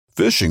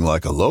Fishing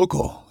like a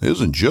local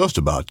isn't just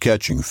about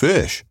catching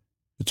fish.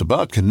 It's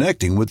about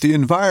connecting with the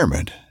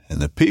environment and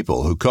the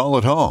people who call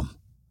it home.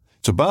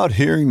 It's about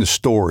hearing the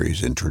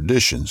stories and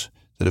traditions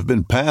that have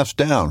been passed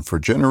down for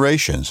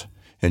generations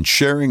and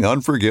sharing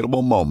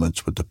unforgettable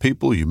moments with the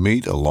people you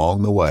meet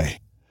along the way.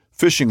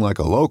 Fishing like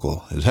a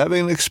local is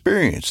having an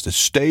experience that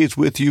stays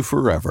with you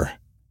forever.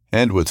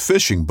 And with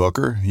Fishing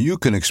Booker, you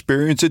can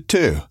experience it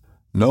too,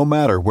 no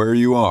matter where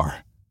you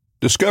are.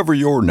 Discover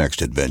your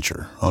next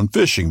adventure on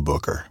Fishing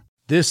Booker.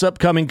 This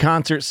upcoming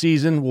concert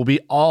season will be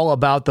all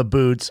about the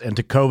boots, and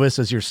Tecovas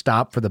is your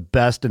stop for the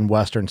best in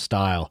Western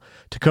style.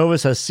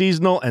 Tecovas has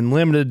seasonal and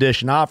limited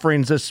edition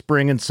offerings this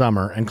spring and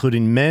summer,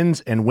 including men's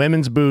and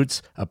women's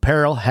boots,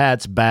 apparel,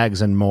 hats,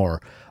 bags, and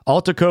more.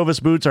 All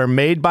Tecovas boots are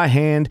made by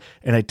hand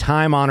in a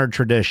time-honored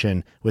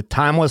tradition with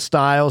timeless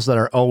styles that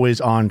are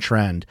always on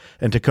trend.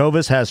 And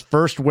Tecovas has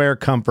first wear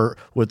comfort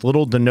with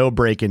little to no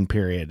break-in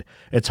period.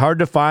 It's hard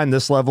to find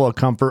this level of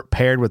comfort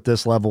paired with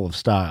this level of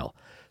style.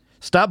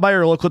 Stop by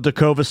your local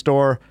Tecovas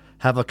store,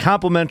 have a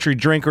complimentary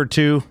drink or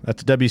two,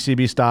 that's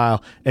WCB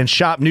style, and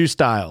shop new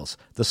styles.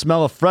 The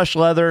smell of fresh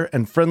leather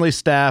and friendly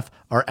staff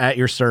are at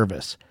your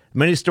service.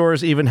 Many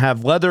stores even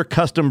have leather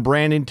custom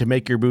branding to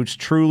make your boots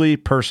truly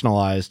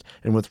personalized.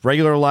 And with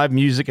regular live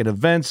music and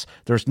events,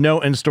 there's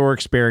no in-store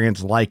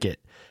experience like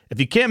it.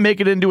 If you can't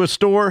make it into a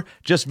store,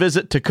 just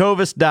visit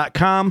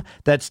tecovas.com.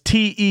 That's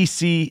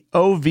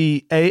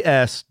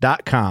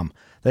TECOVAS.com.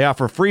 They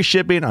offer free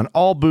shipping on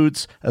all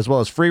boots, as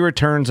well as free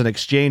returns and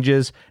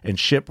exchanges, and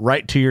ship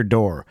right to your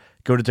door.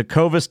 Go to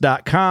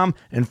tecovas.com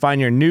and find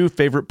your new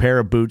favorite pair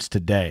of boots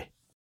today.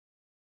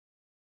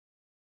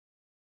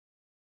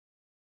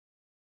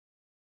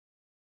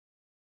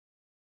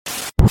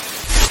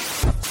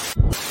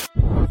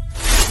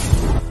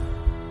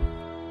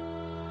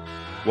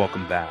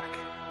 Welcome back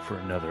for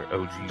another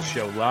OG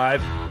Show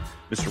Live.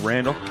 Mr.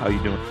 Randall, how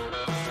you doing?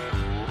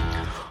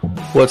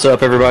 What's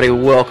up, everybody?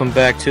 Welcome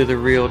back to The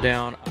Reel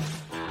Down.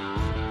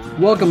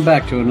 Welcome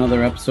back to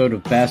another episode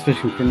of Bass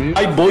Fishing for News.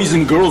 Hi, boys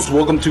and girls.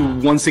 Welcome to,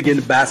 once again,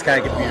 the Bass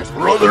Kayak Advance.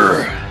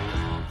 Brother,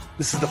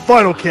 this is the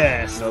final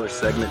cast. Another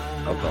segment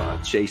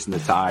of Chasing the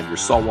Tide, your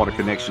saltwater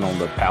connection on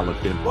the Paddle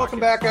and Fin. Welcome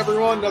back,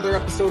 everyone. Another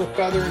episode of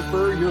Feather and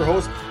Fur. Your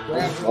host,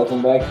 Brad.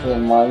 Welcome back to the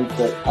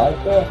Mindset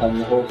Podcast. I'm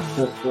your host,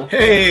 Crystal.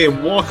 Hey,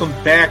 welcome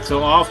back to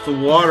Off the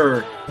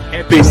Water.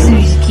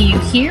 Suzuki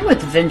here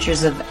with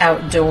Adventures of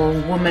Outdoor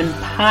Woman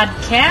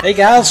podcast. Hey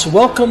guys,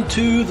 welcome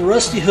to the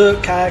Rusty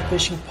Hook Kayak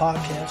Fishing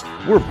Podcast.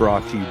 We're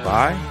brought to you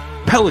by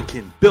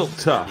Pelican, built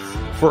tough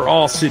for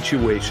all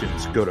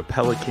situations. Go to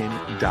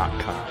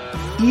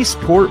pelican.com.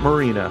 Eastport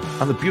Marina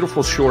on the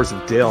beautiful shores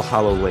of Dale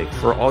Hollow Lake.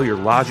 For all your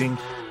lodging,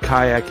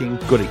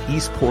 kayaking, go to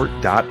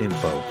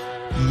eastport.info.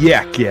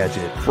 Yak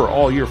Gadget for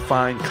all your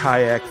fine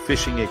kayak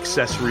fishing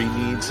accessory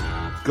needs.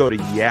 Go to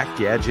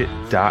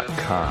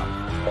yakgadget.com.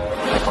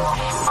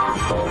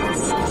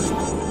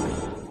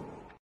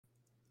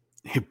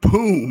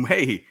 Boom.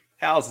 Hey,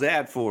 how's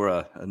that for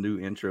a new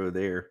intro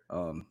there?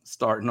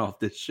 Starting off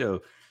this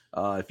show.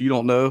 If you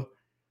don't know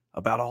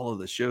about all of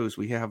the shows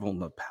we have on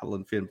the Paddle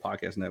and Fin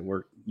Podcast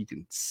Network, you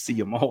can see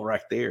them all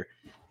right there.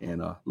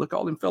 And look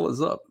all them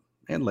fellas up,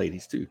 and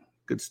ladies too.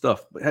 Good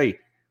stuff. But hey,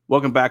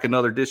 welcome back.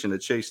 Another edition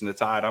of Chasing the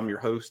Tide. I'm your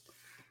host,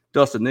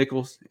 Dustin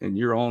Nichols, and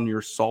you're on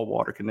your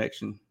saltwater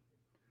connection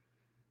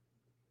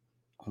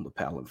on the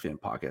Paddle and Fin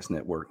Podcast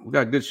Network. We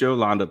got a good show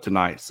lined up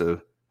tonight, so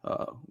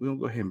we're gonna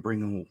go ahead and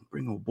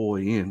bring old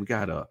boy in. We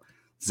got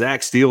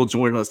Zach Steele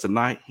joining us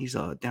tonight. He's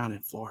down in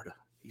Florida.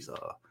 He's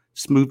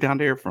just moved down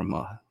there from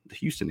the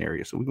Houston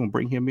area, so we're gonna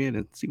bring him in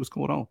and see what's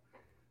going on.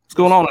 What's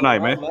going on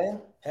tonight,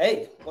 man?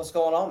 Hey, what's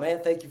going on,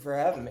 man? Thank you for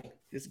having me.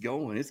 It's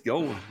going.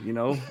 You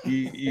know,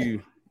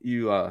 you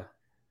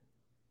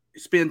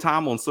spend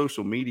time on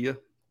social media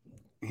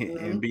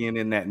and being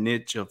in that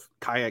niche of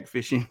kayak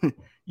fishing.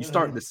 You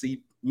start to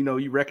see,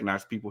 you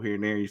recognize people here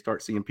and there. You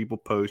start seeing people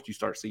post. You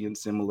start seeing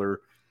similar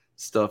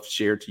stuff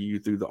shared to you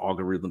through the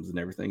algorithms and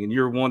everything. And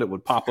you're one that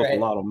would pop up a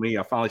lot on me.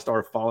 I finally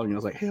started following you. I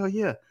was like, hell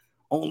yeah,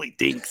 only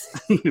dinks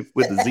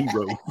with a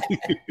zero.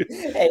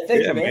 Hey,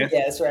 thank you, man.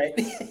 Yeah, that's right.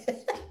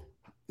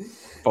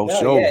 For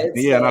sure.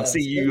 Yeah, and I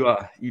see you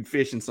you'd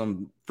fish in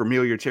some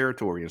familiar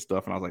territory and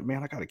stuff. And I was like,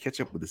 man, I got to catch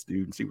up with this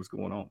dude and see what's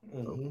going on.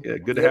 So, yeah,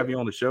 good to have you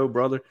on the show,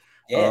 brother.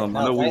 Yeah, I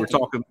know we were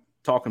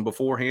talking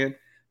beforehand.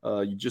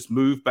 You just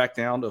moved back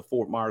down to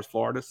Fort Myers,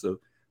 Florida. So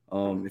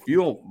if you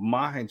don't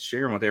mind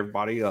sharing with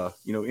everybody,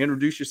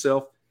 introduce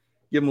yourself,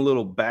 give them a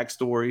little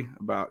backstory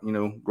about,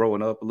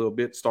 growing up a little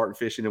bit, starting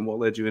fishing, and what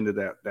led you into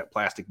that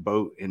plastic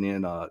boat and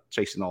then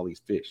chasing all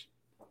these fish.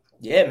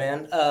 Yeah,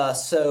 man.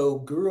 So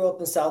grew up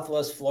in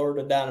Southwest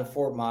Florida down in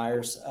Fort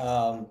Myers.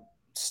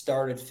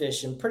 Started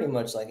fishing pretty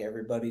much like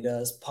everybody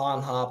does,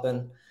 pond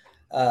hopping,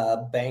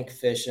 bank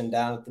fishing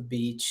down at the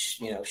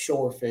beach,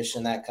 shore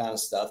fishing, that kind of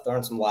stuff,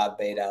 throwing some live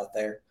bait out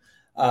there.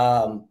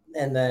 And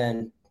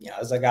then,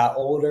 as I got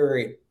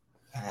older,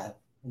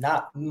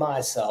 not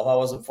myself, I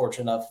wasn't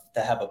fortunate enough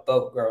to have a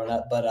boat growing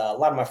up, but a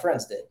lot of my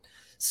friends did.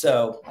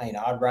 So,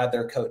 I'd ride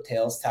their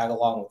coattails, tag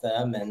along with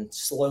them, and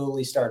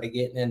slowly started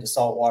getting into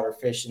saltwater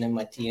fishing in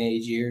my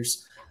teenage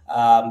years,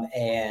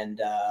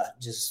 and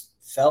just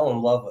fell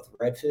in love with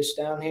redfish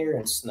down here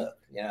and snook.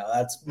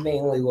 That's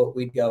mainly what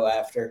we'd go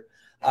after.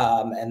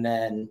 And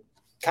then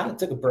kind of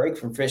took a break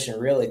from fishing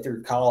really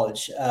through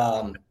college.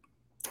 I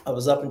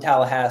was up in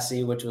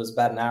Tallahassee, which was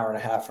about an hour and a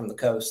half from the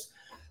coast.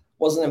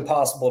 Wasn't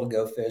impossible to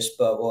go fish,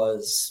 but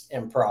was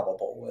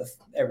improbable with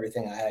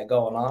everything I had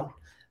going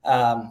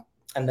on.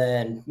 And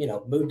then,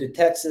 moved to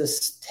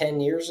Texas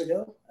 10 years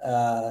ago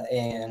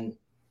and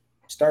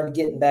started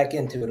getting back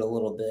into it a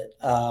little bit.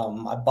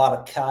 I bought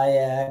a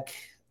kayak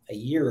a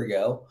year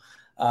ago.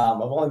 I've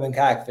only been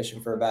kayak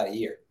fishing for about a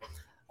year.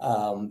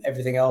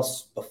 Everything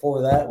else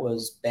before that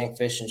was bank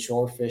fishing,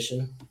 shore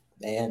fishing,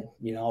 and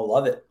I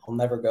love it. I'll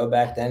never go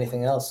back to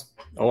anything else.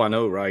 Oh, I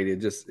know, right?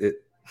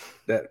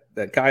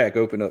 That kayak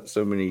opened up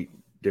so many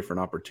different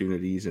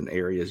opportunities and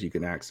areas you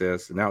can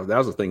access, and that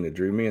was the thing that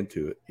drew me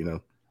into it.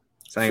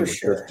 Same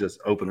with just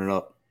opening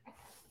up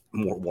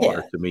more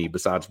water to me.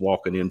 Besides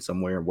walking in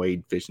somewhere and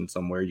wade fishing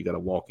somewhere, you got to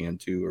walk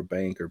into or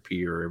bank or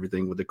pier or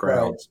everything with the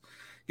crowds. Right.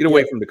 Get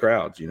away from the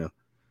crowds.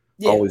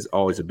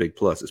 Always a big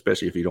plus,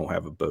 especially if you don't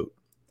have a boat.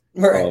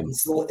 Right.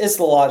 It's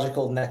the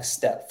logical next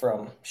step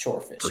from shore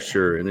fishing. For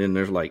sure. And then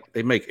there's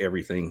they make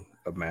everything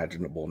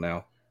imaginable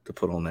now to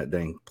put on that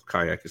dang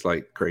kayak. It's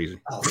like crazy.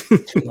 Oh,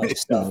 too much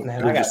stuff,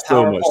 man. I got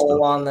power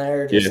pole on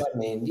there. You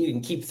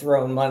can keep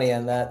throwing money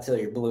on that till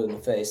you're blue in the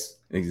face.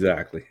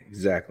 Exactly.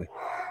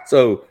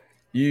 So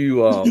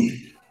you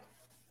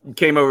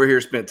came over here,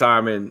 spent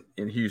time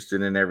in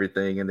Houston and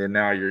everything, and then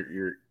now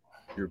you're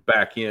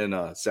back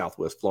in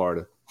Southwest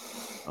Florida.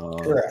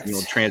 Correct.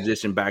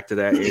 Transition back to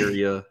that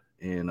area.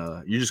 And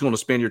you're just going to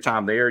spend your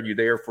time there? Are you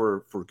there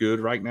for good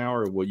right now,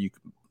 or will you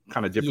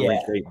kind of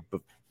differentiate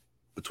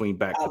between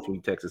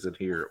Texas and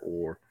here?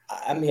 Or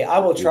I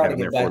will try to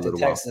get back to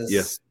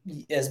Texas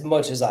as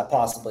much as I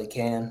possibly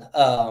can.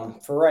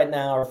 For right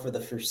now, or for the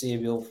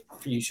foreseeable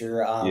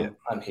future,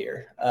 I'm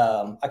here.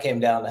 I came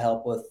down to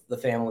help with the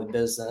family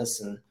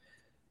business and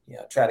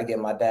try to get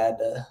my dad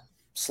to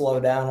slow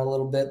down a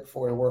little bit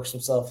before he works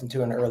himself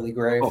into an early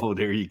grave. Oh,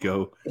 there you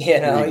go.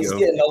 He's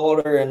getting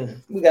older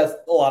and we got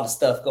a lot of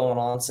stuff going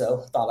on.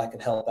 So thought I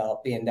could help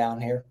out being down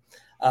here.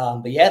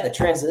 But the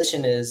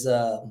transition is,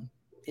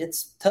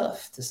 it's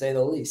tough to say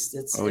the least.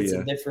 It's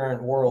a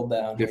different world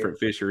down here. Different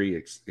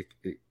fishery,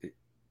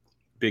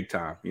 big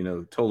time,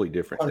 totally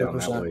different 100%. Down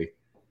that way.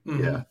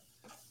 Mm-hmm. Yeah.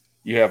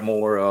 You have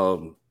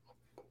more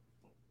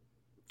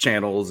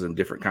channels and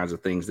different kinds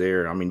of things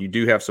there. You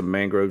do have some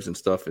mangroves and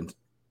stuff,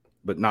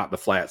 but not the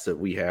flats that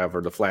we have,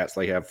 or the flats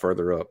they have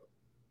further up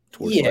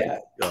towards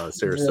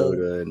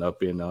Sarasota and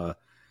up in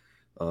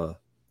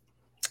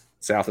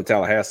south of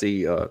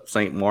Tallahassee,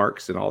 St.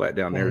 Mark's and all that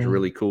down there is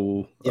really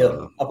cool.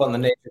 Up on the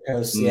nature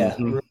coast.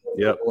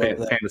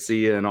 Mm-hmm.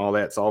 Panacea and all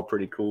that's all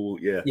pretty cool.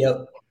 Yeah.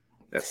 Yep.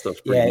 That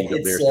stuff's pretty neat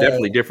up there. It's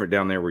definitely different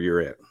down there where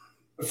you're at.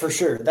 For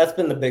sure. That's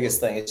been the biggest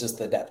thing. It's just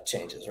the depth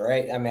changes,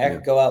 right? I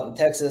could go out in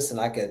Texas and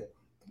I could,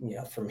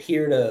 from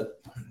here to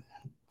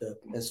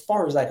as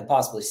far as I could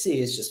possibly see,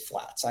 it's just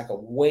flats. I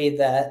could weigh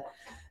that,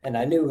 and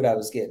I knew what I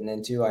was getting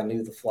into. I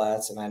knew the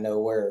flats, and I know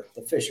where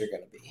the fish are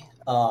going to be.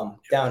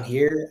 Down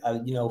here,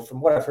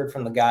 from what I've heard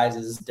from the guys,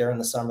 is during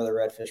the summer the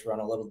redfish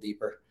run a little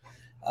deeper.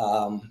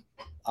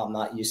 I'm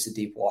not used to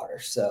deep water,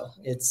 so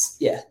it's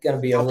going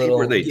to be a little.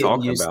 How deep are they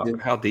talking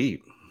about? How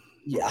deep?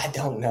 Yeah, I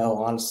don't know,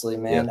 honestly,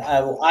 man.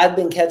 Yeah. I've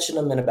been catching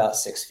them in about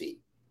 6 feet.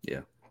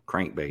 Yeah.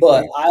 Crankbait,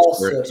 but I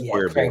also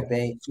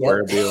crankbait,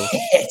 square bill,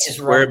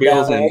 square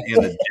bills, and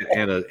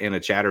a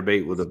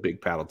chatterbait with a big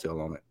paddle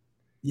tail on it.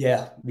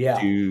 Yeah.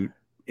 Dude,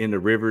 in the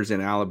rivers in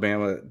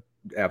Alabama,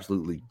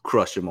 absolutely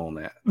crush them on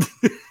that.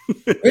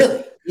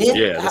 Really?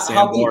 Yeah. The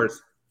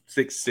sandbars,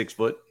 6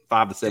 foot,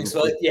 5 to 7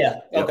 foot. Yeah.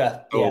 Okay.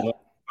 So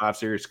 5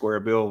 series square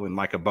bill and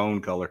like a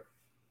bone color.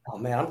 Oh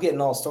man, I'm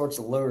getting all sorts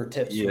of lure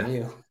tips from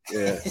you.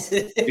 Yeah,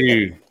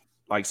 dude.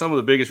 Like some of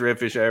the biggest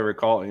redfish I ever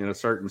caught in a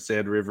certain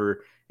said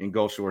river in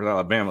Gulf Shores,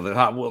 Alabama, that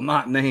I will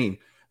not name.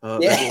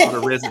 There's a lot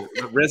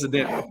of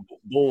resident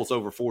bulls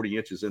over 40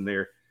 inches in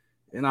there.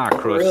 And I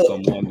crushed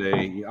some one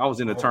day. I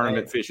was in a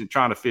tournament fishing,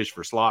 trying to fish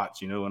for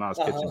slots, and I was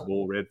catching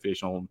bull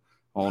redfish on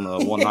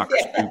one knocker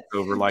scoop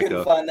over like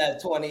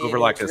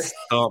a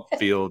stump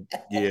field.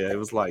 Yeah, it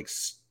was like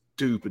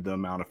stupid the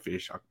amount of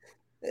fish.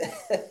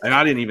 And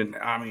I didn't even,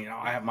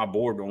 I had my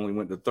board only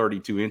went to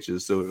 32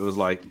 inches. So it was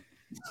like,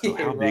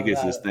 how big is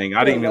this thing?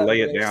 I didn't even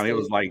lay it down. It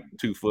was like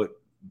 2 foot.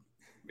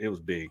 It was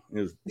big.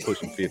 It was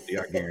pushing 50.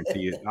 I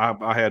guarantee it.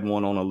 I had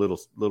one on a little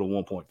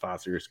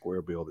 1.5 series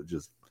square bill that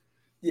just,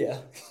 it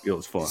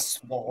was fun.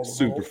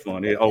 Super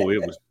fun. It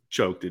was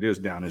choked. It was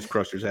down. His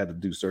crushers had to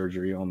do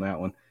surgery on that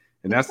one.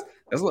 And that's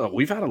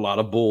we've had a lot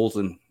of bulls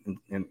in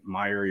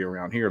my area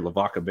around here,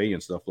 Lavaca Bay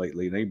and stuff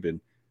lately. They've been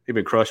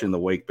crushing the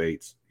wake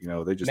baits.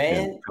 They just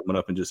been coming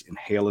up and just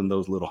inhaling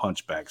those little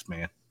hunchbacks,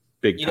 man.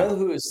 Big time.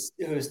 Who was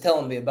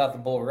telling me about the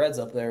bull reds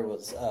up there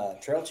was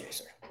Trail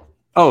Chaser.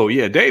 Oh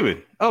yeah,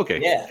 David. Okay.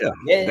 Yeah.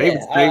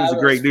 David's a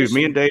great dude.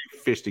 Me and Dave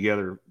fished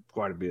together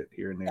quite a bit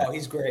here and there. Oh,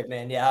 he's great,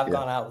 man. Yeah, I've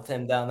gone out with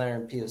him down there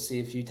in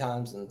POC a few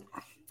times, and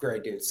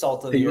great dude.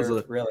 Salt of the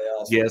earth, really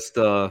awesome. Guest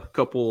a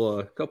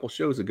couple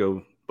shows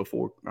ago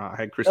before I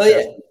had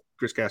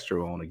Chris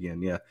Castro on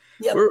again. Yeah,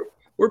 yep.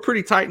 We're a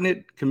pretty tight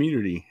knit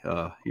community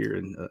here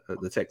in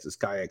the Texas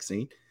kayak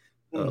scene.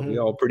 We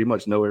all pretty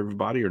much know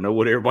everybody or know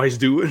what everybody's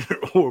doing,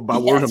 or by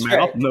word of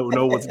mouth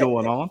know what's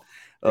going on.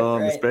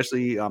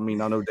 Especially, I mean,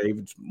 I know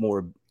David's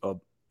more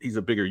he's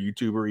a bigger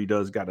YouTuber. He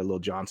got a little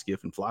John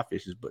Skiff and fly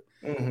fishes, but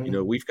you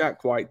know, we've got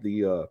quite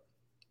the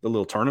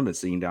little tournament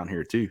scene down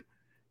here too.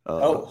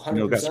 You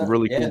know, got some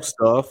really cool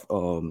stuff.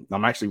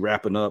 I'm actually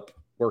wrapping up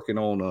working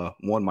on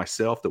one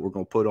myself that we're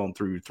going to put on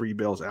through Three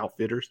Bells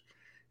Outfitters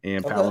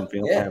and Paddle and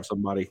Fin. To have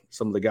some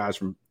of the guys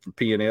from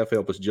PNF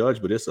help us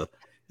judge, but it's a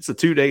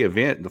 2-day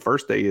event. The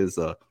first day is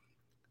 3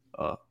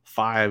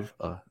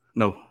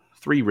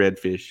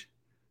 redfish.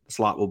 The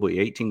slot will be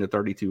 18 to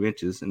 32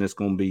 inches, and it's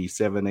going to be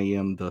 7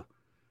 a.m. to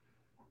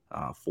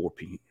 4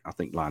 p.m. I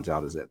think lines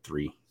out is at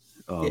 3.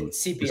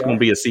 It's going to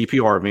be a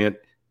CPR event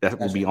that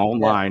will be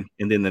online,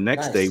 and then the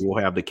next day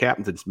we'll have the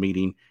captain's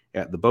meeting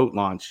at the boat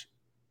launch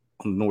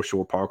on the North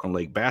Shore Park on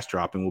Lake Bass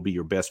Drop, and will be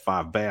your best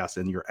 5 bass,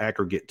 and your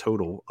aggregate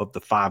total of the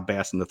 5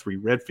 bass and the 3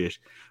 redfish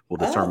will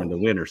determine the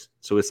winners.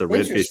 So it's a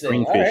redfish,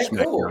 greenfish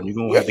smackdown. You're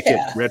going to have to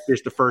catch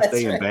redfish the first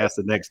day and bass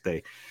the next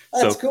day.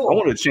 So cool. I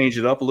wanted to change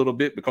it up a little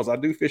bit because I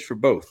do fish for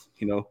both.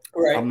 You know,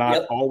 I'm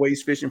not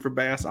always fishing for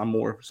bass. I'm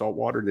more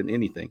saltwater than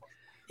anything.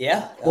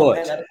 Yeah,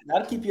 man,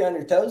 that'll keep you on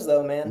your toes,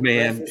 though, man.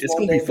 Man, it's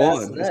gonna be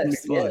fun. It's gonna be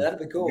fun. Yeah, that'd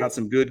be cool. Got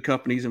some good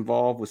companies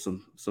involved with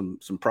some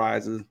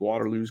prizes.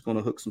 Waterloo's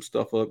gonna hook some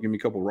stuff up. Give me a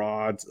couple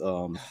rods.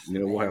 You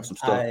know, we'll have some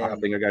stuff. I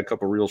think I got a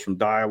couple reels from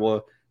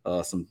Daiwa,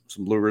 some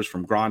lures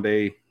from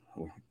Grande,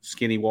 or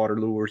Skinny Water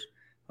lures,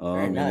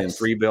 and then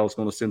Three Bells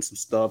gonna send some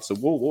stuff. So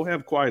we'll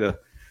have quite a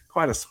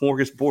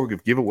smorgasbord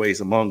of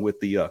giveaways among with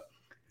the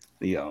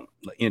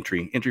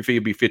entry fee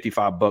would be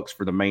 $55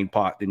 for the main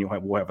pot. Then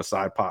we'll have a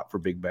side pot for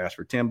big bass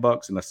for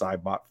 $10 and a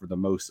side pot for the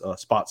most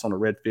spots on the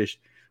redfish,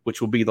 which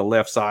will be the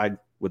left side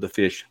with the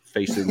fish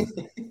facing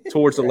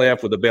towards the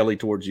left with the belly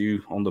towards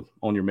you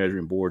on your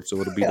measuring board. So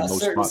it'll be the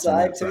most spots on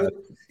that side.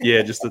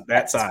 Yeah, just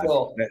that side.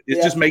 Cool.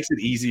 It just makes it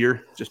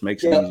easier. Just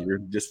makes it easier.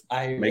 Just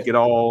make it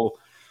all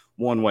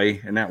one way,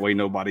 and that way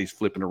nobody's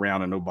flipping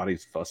around and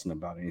nobody's fussing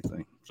about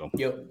anything. So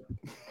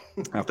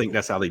I think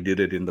that's how they did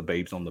it in the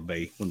Babes on the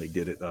Bay when they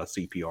did it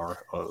CPR.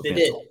 They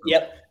did.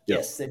 Yep.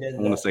 Yes, they did. I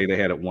want to say they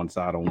had it one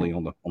side only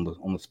on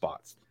the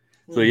spots.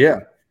 So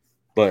yeah,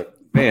 but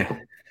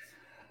man,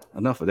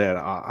 enough of that.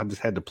 I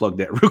just had to plug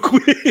that real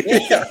quick.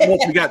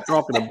 Once we got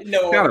talking,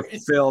 kind of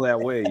fell that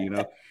way, you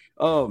know.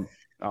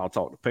 I'll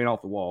talk to paint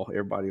off the wall.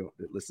 Everybody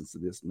that listens to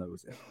this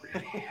knows that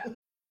already.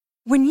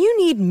 When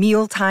you need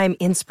mealtime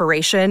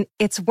inspiration,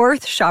 it's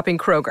worth shopping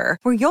Kroger,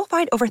 where you'll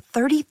find over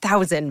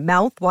 30,000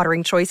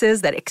 mouth-watering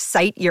choices that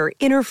excite your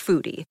inner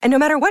foodie. And no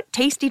matter what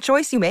tasty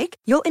choice you make,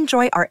 you'll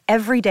enjoy our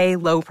everyday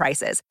low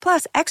prices,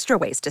 plus extra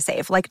ways to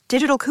save, like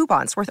digital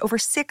coupons worth over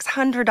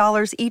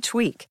 $600 each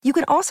week. You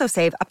can also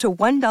save up to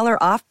 $1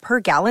 off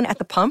per gallon at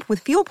the pump with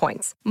fuel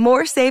points.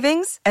 More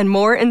savings and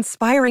more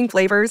inspiring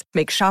flavors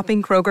make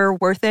shopping Kroger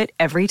worth it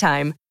every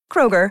time.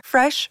 Kroger,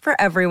 fresh for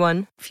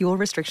everyone. Fuel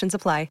restrictions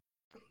apply.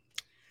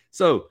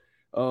 So,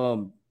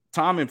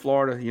 Tom in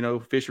Florida, you know,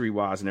 fishery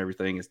wise and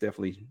everything, is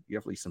definitely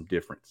some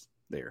difference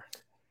there.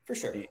 For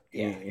sure.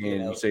 Yeah.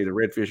 And you say the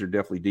redfish are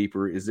definitely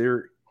deeper.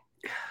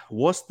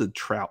 What's the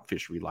trout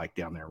fishery like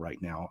down there right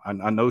now?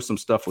 I know some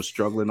stuff was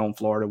struggling on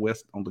Florida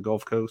West on the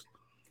Gulf Coast.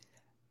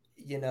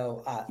 You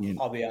know,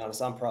 I'll be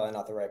honest, I'm probably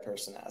not the right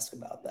person to ask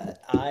about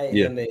that. I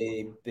am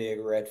a big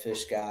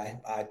redfish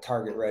guy. I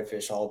target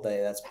redfish all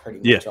day. That's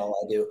pretty much all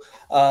I do.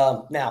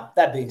 Now,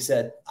 that being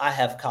said, I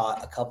have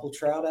caught a couple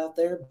trout out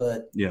there,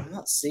 but I'm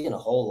not seeing a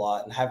whole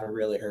lot and haven't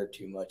really heard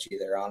too much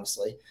either,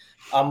 honestly.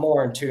 I'm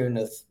more in tune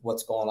with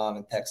what's going on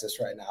in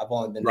Texas right now. I've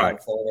only been down in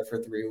Florida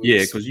for 3 weeks.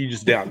 Yeah, because you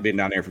just been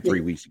down there for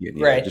 3 weeks again.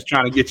 Yeah. Right. Just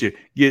trying to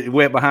get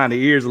wet behind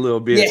the ears a little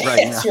bit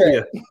right now.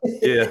 Right.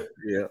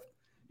 Yeah.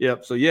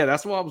 Yep. So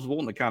that's why I was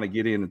wanting to kind of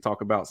get in and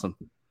talk about some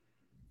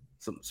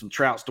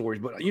trout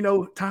stories. But you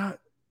know,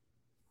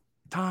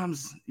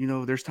 times, you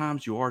know, there's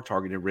times you are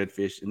targeting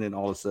redfish, and then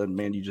all of a sudden,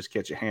 man, you just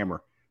catch a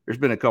hammer. There's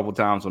been a couple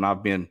times when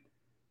I've been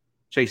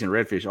chasing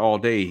redfish all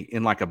day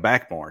in like a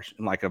back marsh,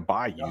 in like a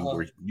bayou,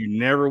 where you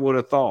never would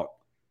have thought,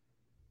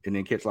 and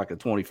then catch like a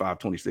 25,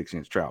 26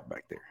 inch trout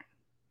back there.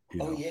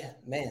 Oh yeah,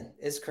 man,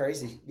 it's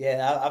crazy.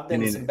 Yeah, I've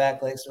been in some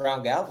back lakes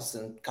around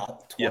Galveston,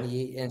 caught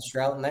 28 inch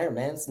trout in there,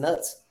 man. It's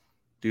nuts.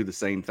 Do the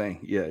same thing.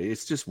 Yeah,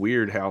 it's just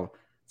weird how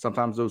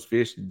sometimes those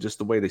fish, just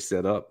the way they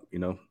set up, you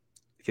know,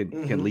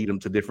 can lead them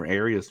to different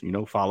areas, you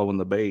know, following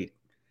the bait,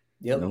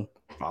 you know,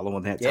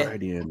 following that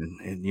tide in,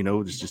 and you know,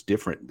 it's just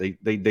different. They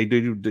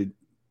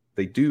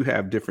do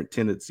have different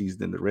tendencies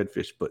than the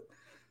redfish, but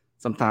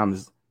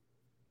sometimes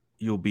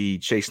you'll be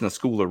chasing a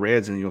school of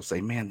reds and you'll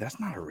say, man, that's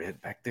not a red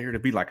back there. To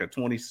be like a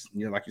 20,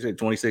 like you said,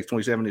 26,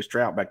 27 inch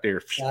trout back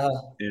there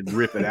and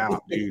rip it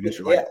out, dude. It's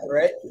like,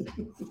 right.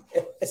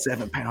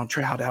 7-pound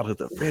trout out of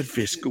the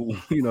redfish school.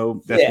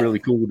 That's really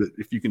cool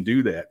if you can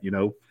do that,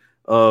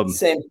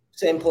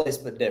 Same place,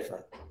 but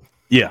different.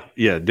 Yeah,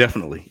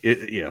 definitely.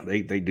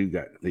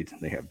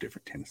 They have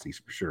different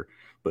tendencies for sure.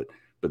 But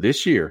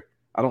this year,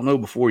 I don't know,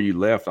 before you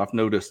left, I've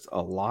noticed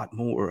a lot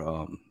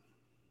more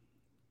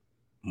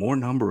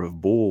number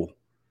of bull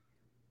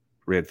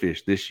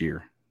redfish this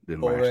year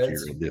than last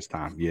year at this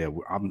time. Yeah,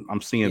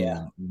 I'm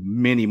seeing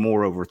many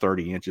more over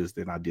 30 inches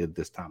than I did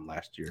this time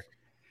last year.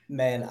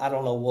 Man, I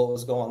don't know what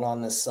was going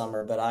on this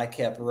summer, but I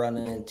kept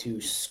running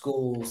into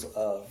schools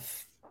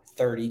of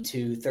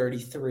 32,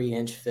 33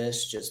 inch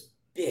fish, just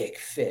big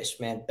fish,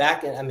 man.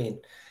 Back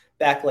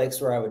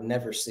lakes where I would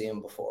never see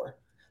them before.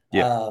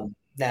 Yeah.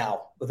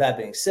 Now, with that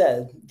being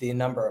said, the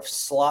number of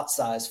slot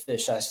size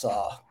fish I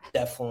saw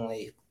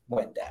definitely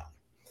went down.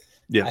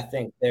 Yeah. I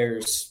think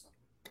there's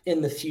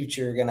in the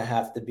future going to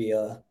have to be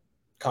a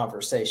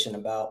conversation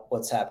about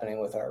what's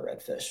happening with our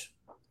redfish.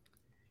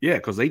 Yeah,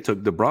 because they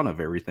took the brunt of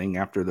everything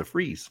after the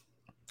freeze.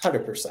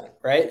 100%,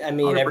 right? I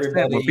mean,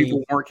 everybody, when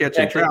people weren't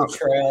catching trout.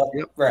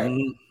 Yep. Right.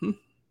 Mm-hmm.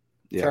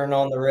 Yeah. Turn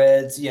on the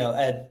reds.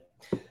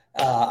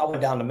 I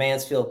went down to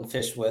Mansfield and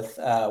fished with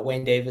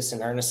Wayne Davis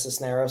and Ernest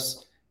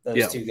Cisneros.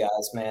 Those two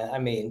guys, man. I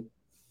mean,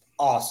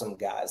 awesome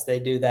guys. They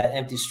do that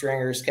empty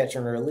stringers catch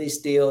and release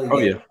deal.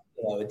 You get,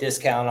 a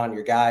discount on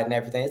your guide and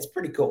everything. It's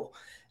pretty cool.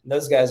 And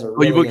those guys are.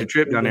 Well, you booked a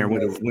trip down there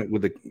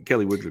with the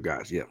Kelly Woodruff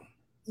guys. Yeah.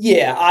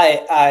 Yeah,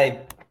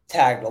 I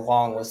tagged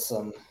along with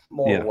some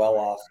more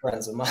well-off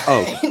friends of mine.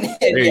 Oh,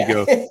 there you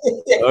go.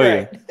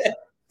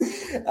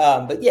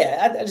 But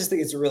I just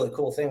think it's a really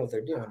cool thing what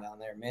they're doing down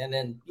there, man.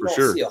 And you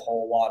don't see a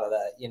whole lot of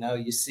that.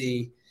 You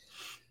see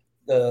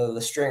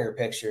the stringer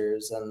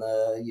pictures and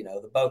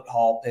the boat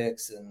haul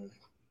pics, and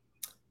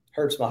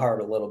hurts my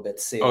heart a little bit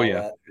to see all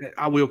that.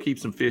 I will keep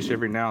some fish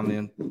every now and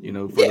then, for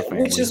the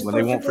family when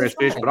they want fresh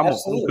fish. But I'm gonna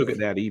cook it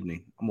that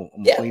evening. I'm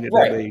gonna clean it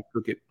that day,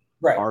 cook it.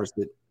 Ours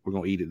that we're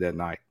gonna eat it that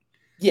night.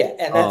 Yeah,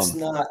 and that's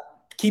not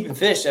keeping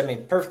fish. I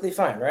mean, perfectly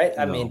fine, right?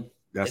 I mean,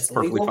 that's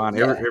perfectly fine.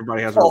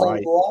 Everybody has a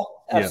right.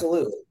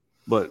 Absolutely.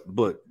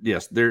 But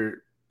yes,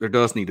 there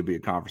does need to be a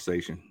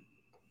conversation.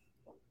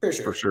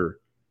 For sure.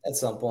 At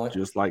some point.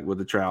 Just like with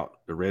the trout,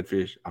 the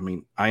redfish. I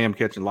mean, I am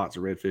catching lots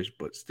of redfish,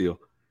 but still,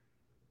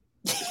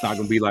 it's not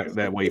going to be like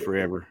that way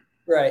forever.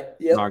 Right.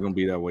 It's not going to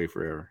be that way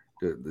forever.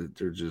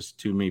 There's just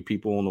too many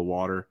people on the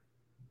water,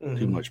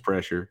 too much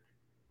pressure.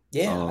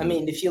 Yeah. I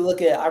mean, if you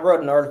look at, I wrote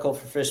an article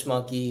for Fish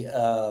Monkey,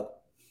 I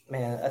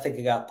think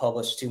it got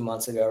published 2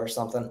 months ago or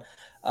something.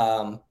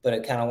 But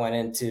it kind of went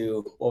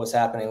into what was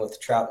happening with the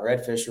trout and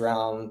redfish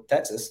around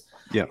Texas.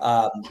 Yeah.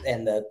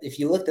 And if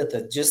you looked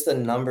at just the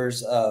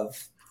numbers of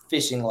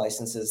fishing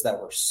licenses that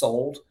were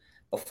sold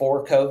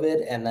before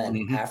COVID and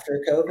then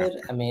after COVID,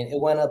 I mean, it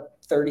went up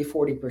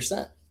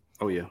 30-40%.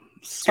 Oh yeah.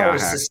 It's hard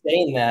to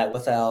sustain that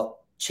without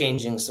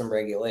changing some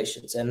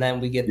regulations. And then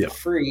we get the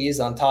freeze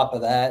on top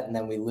of that, and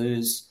then we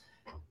lose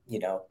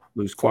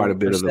quite a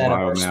bit of the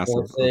biomass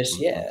of fish,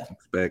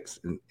 specs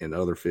and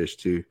other fish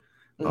too.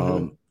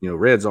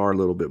 Reds are a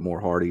little bit more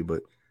hardy,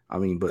 but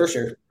for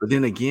sure. But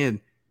then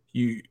again,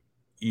 you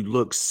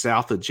look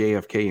south of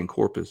JFK and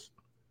Corpus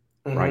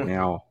right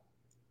now,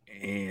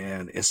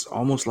 and it's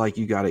almost like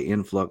you got an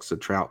influx of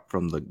trout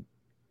from the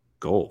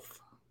Gulf,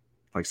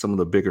 like some of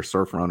the bigger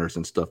surf runners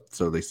and stuff.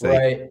 So they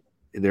say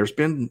there's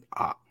been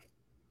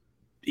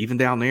even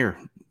down there,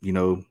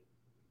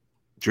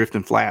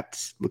 drifting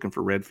flats, looking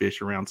for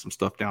redfish around some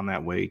stuff down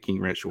that way, King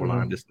Ranch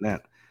shoreline, this and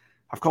that.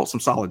 I've caught some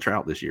solid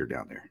trout this year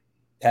down there.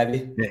 Have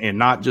you? And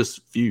not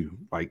just few,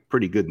 like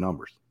pretty good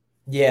numbers.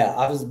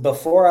 Yeah,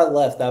 before I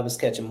left, I was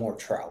catching more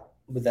trout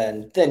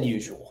than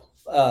usual,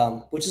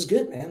 which is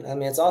good, man. I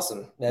mean, it's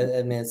awesome.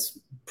 I mean, it's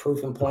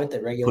proof and point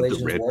that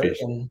regulations work.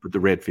 But the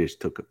redfish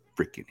took a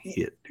freaking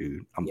hit,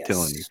 dude. I'm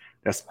telling you,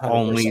 that's the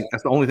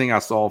only thing I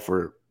saw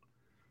for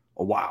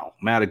a while.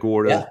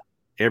 Matagorda,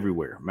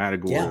 everywhere.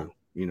 Matagorda,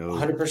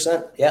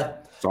 100%. Yeah.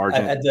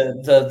 Sergeant.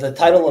 The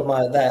title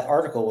of that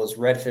article was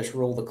 "Redfish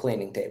Rule the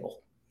Cleaning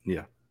Table."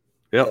 Yeah.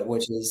 Yep.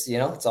 Which is,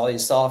 it's all you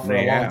saw for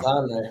a long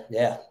time there.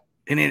 Yeah.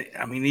 And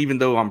even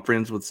though I'm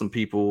friends with some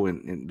people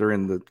and they're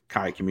in the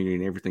kayak community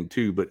and everything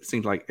too, but it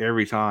seems like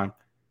every time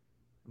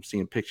I'm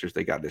seeing pictures,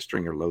 they got this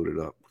stringer loaded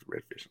up with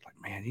redfish. I'm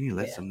like, man, you need to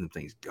let some of them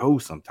things go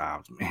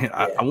sometimes, man.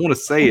 I want to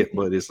say it,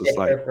 but it's just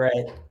like,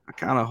 I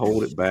kind of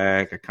hold it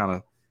back. I kind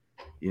of,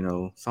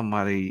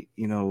 somebody,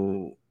 I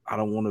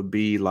don't want to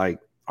be like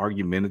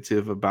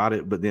argumentative about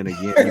it, but then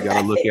again, you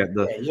got to look at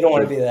you don't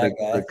want to be that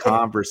guy. The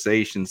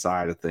conversation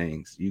side of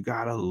things. You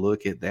got to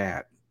look at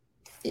that.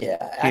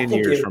 Yeah, 10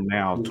 years from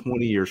now,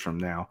 20 years from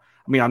now.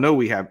 I mean, I know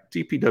we have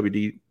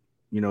TPWD.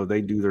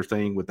 They do their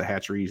thing with the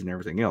hatcheries and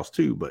everything else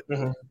too. But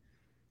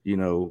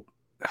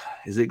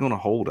is it going to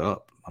hold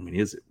up? I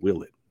mean,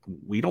 will it?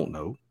 We don't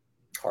know.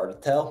 Hard to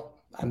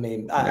tell. I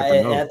mean,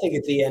 I think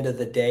at the end of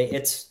the day,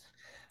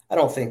 I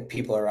don't think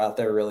people are out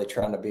there really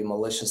trying to be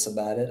malicious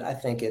about it. I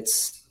think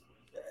it's,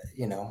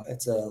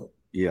 it's a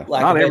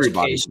lack not of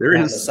everybody.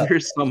 education.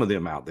 There's some of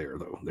them out there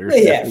though.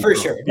 For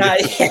sure.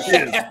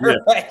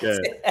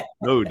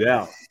 No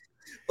doubt.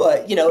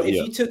 But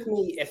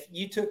if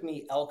you took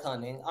me elk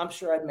hunting, I'm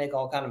sure I'd make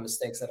all kind of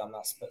mistakes that I'm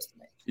not supposed to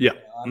make. Yeah.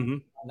 I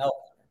know.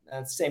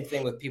 And same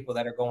thing with people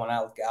that are going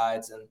out with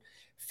guides and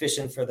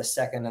fishing for the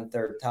second and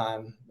third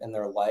time in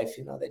their life.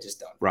 They just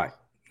don't. Right.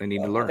 They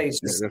need to learn.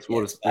 That's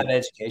what it's about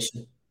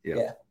education.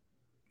 Yeah,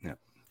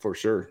 for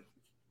sure.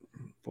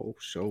 For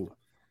sure.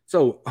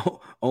 So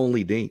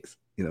Only Dinks,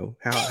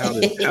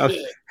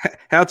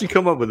 how'd you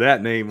come up with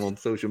that name on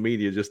social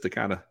media just to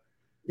kind of?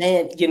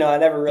 Man, I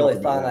never really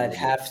thought I'd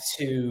have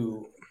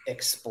to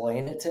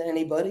explain it to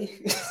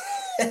anybody.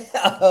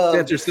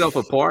 Set yourself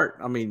apart.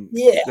 I mean,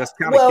 that's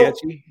kind of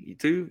catchy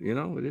too.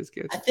 It is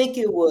catchy. I think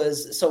it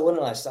was. So when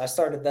I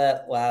started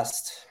that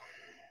last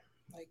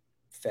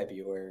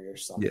February or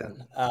something.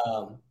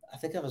 Yeah. I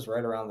think that was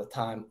right around the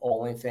time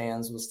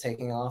OnlyFans was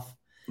taking off.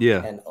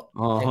 Yeah. And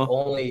I think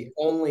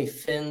only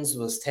Fins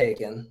was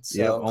taken.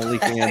 So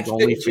OnlyFans,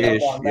 only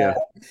fish. Yeah.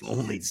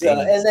 Only so,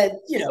 and then,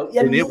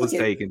 and it was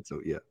taken. So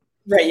yeah.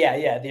 Right.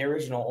 Yeah. The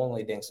original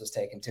Only Dinks was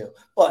taken too.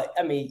 But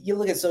I mean, you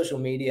look at social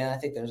media, I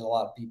think there's a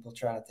lot of people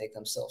trying to take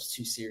themselves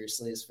too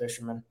seriously as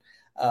fishermen.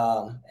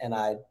 And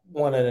I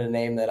wanted a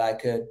name that I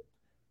could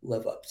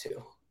live up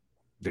to.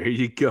 There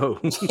you go.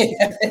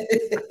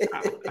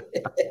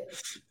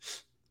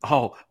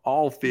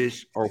 All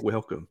fish are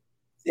welcome.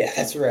 Yeah,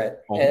 that's right.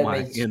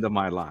 End of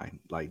my line.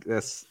 Like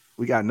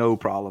we got no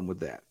problem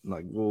with that.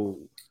 Like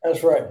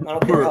that's right. I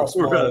don't care how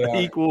small we're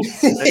equal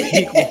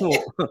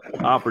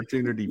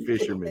opportunity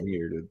fishermen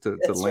here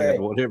to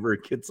land whatever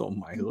gets on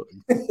my hook.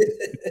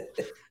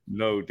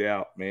 No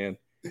doubt, man.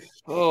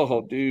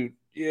 Oh, dude.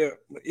 Yeah.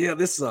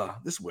 This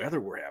weather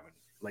we're having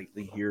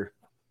lately here,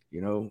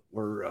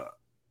 we're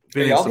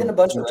been y'all getting a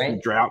bunch of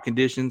rain? Drought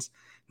conditions.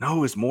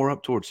 No, it's more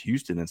up towards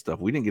Houston and stuff.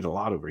 We didn't get a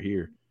lot over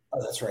here.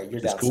 Oh, that's right.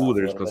 It's cool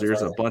because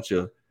there's a bunch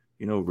of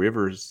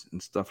rivers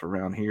and stuff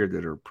around here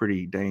that are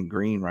pretty dang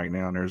green right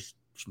now, and there's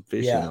some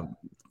fish in them.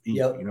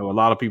 Yep. A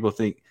lot of people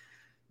think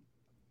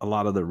a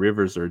lot of the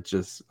rivers are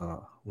just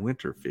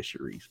winter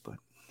fisheries, but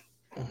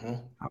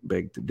I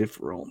beg to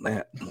differ on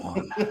that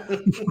one.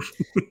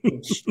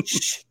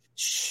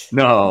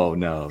 No.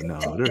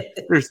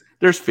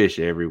 There's fish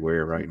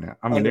everywhere right now.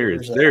 I mean,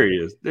 100%.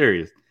 There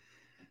is.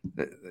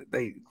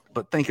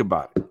 But think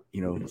about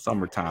it.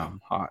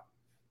 Summertime, hot.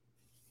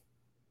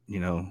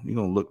 You're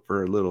gonna look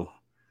for a little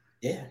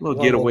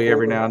getaway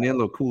every now and then, a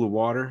little cooler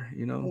water.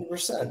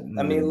 100%.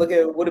 I mean, look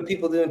at what do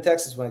people do in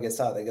Texas when it gets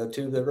hot? They go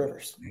tube the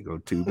rivers. They go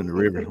tubing the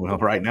rivers. Well,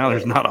 right now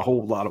there's not a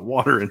whole lot of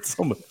water in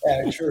some of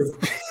them. Yeah, true.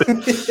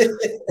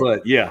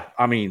 But yeah,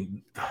 I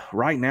mean,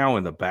 right now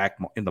in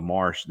the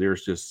marsh,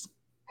 there's just.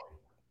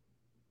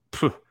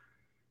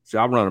 See,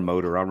 I run a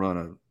motor.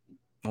 On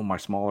my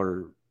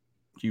smaller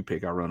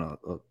Q-Pick, I run a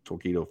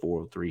Torqeedo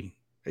 403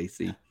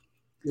 AC.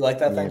 You like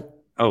that thing?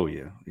 Oh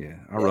yeah.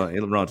 Run.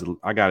 It'll run.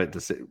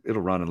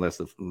 It'll run in less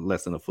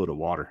than a foot of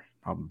water.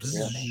 I'm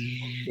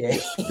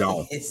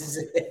gone.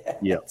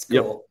 Yep.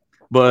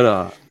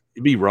 But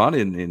it'd be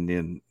running, and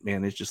then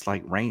man, it's just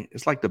like rain.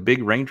 It's like the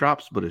big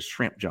raindrops, but it's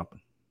shrimp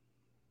jumping.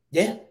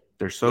 Yeah.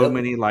 There's so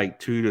many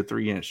 2 to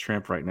 3 inch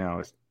shrimp right now.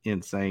 It's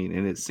insane,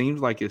 and it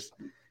seems like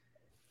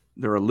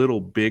they're a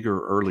little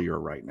bigger earlier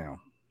right now.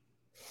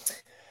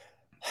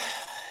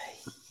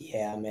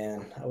 Yeah,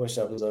 man. I wish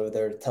I was over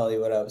there to tell you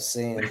what I was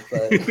seeing,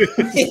 but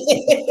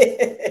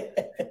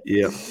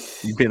yeah,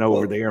 you've been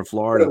over there in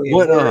Florida.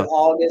 What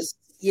August?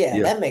 Yeah,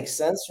 that makes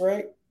sense,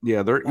 right?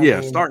 Yeah,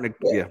 starting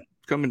to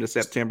come into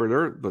September.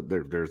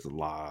 There's a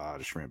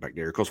lot of shrimp back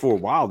there because for a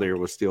while there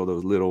was still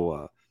those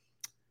little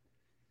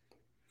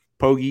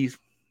pogies,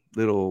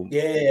 little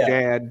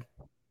shad.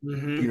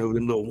 Mm-hmm.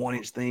 Them little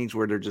 1-inch things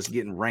where they're just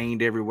getting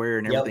rained everywhere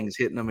and everything's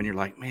hitting them, and you're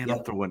like, man,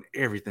 I'm throwing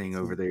everything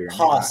over there.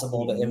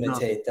 Impossible to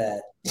imitate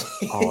that.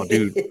 Oh,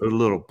 dude, a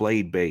little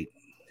blade bait.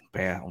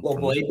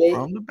 Blade bait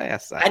from the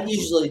bass side. I'd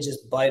usually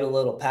just bite a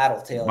little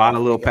paddle tail. Bite a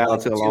little paddle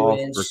tail off,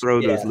 or throw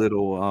those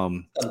little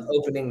an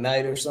opening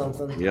night or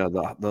something. Yeah,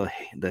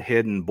 the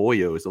head and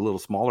boyos, the little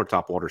smaller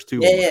topwaters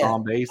too. On the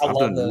calm days, I've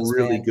done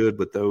really good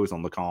with those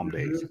on the calm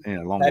days and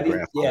along the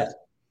grass lines.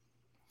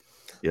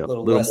 Yeah, a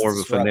little more of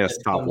a finesse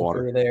top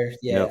water there.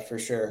 Yeah, for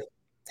sure.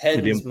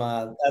 Head is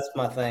that's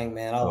my thing,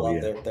 man. I love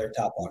their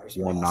top waters.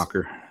 One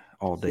knocker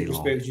all day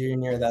long. Spook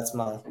Junior, that's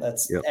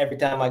every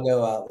time I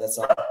go out, that's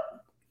all.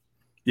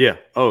 Yeah.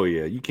 Oh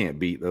yeah, you can't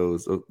beat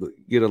those.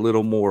 Get a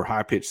little more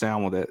high pitched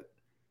sound with that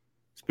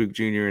Spook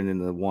Junior, and then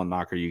the one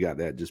knocker, you got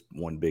that just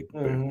one big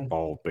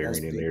ball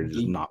bearing in there,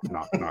 just knock.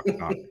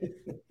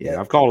 Yeah,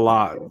 I've caught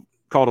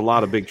a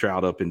lot of big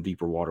trout up in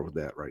deeper water with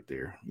that right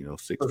there. 5,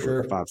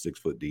 6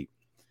 foot deep.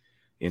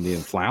 And then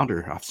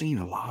flounder. I've seen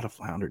a lot of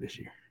flounder this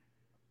year.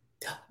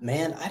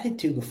 Man, I did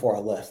too before I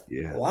left.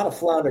 Yeah. A lot of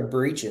flounder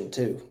breaching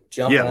too.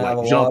 Jumping out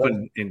of the jumping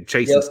water. and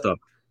chasing stuff.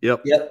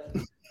 Yep.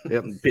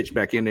 Yep, and pitch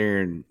back in there,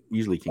 and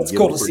usually can. It's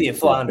cool to see a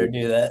flounder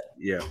do that.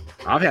 Yeah,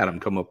 I've had them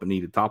come up and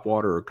eat a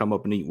topwater or come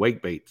up and eat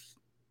wake baits.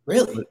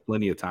 Really?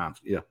 Plenty of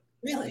times. Yeah.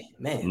 Really,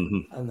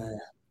 man.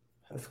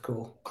 That's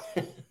cool.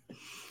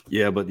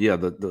 Yeah, but yeah,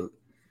 the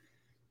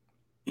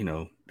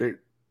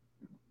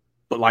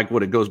but like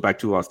what it goes back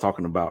to, I was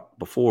talking about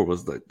before,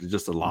 was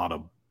just a lot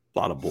of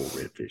bull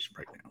redfish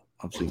right now.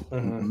 I've seen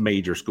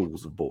major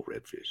schools of bull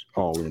redfish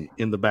all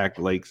in the back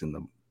lakes and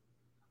the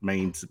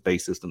main bay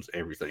systems,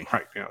 everything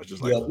right now. It's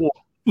just like, whoa.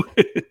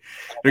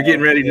 They're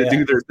getting ready to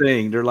do their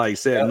thing. They're like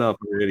setting up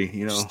already,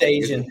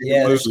 staging.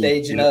 They're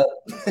staging up.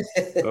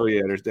 Oh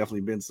yeah, there's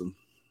definitely been some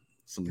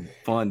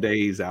fun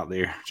days out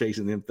there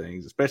chasing them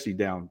things, especially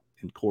down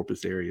in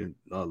Corpus area,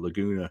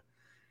 Laguna.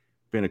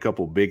 Been a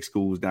couple of big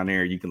schools down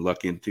there you can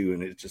luck into,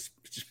 and it's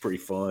just pretty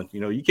fun.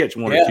 You catch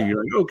one or two,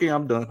 you're like, okay,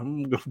 I'm done.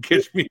 I'm gonna go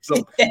catch me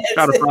some.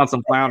 Try to find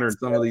some flounder in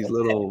some of these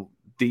little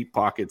deep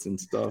pockets and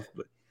stuff.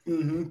 But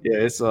yeah,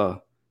 it's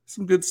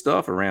some good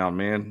stuff around,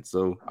 man.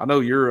 So I know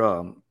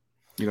you're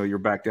you're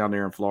back down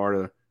there in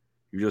Florida.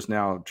 You're just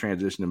now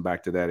transitioning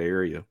back to that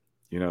area.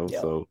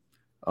 So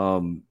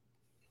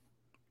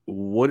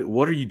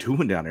what are you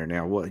doing down there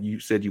now? What you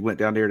said you went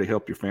down there to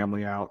help your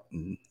family out?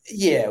 And,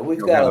 yeah,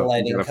 we've got a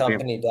lighting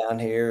company down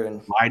here,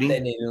 and lighting? They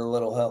needed a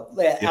little help.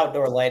 Yeah,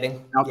 outdoor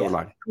lighting. Outdoor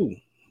lighting.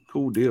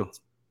 Cool deal.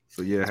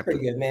 So yeah, it's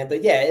pretty good, man.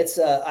 But yeah, it's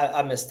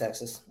I miss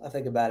Texas. I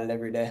think about it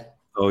every day.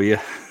 Oh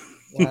yeah.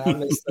 I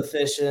miss the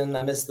fishing.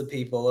 I miss the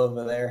people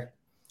over there.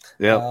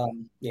 Yeah.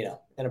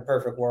 In a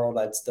perfect world,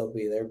 I'd still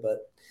be there,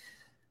 but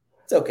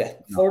it's okay.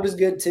 Florida's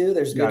good too.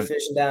 There's good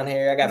fishing down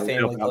here. I got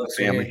family close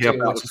here.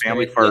 Help out the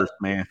family first,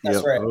 man.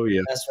 That's right. Oh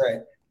yeah. That's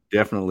right.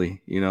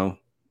 Definitely.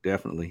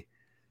 Definitely.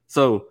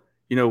 So,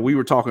 we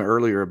were talking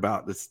earlier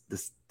about this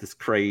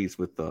craze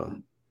with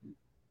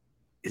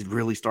is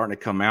really starting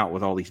to come out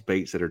with all these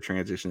baits that are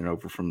transitioning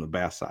over from the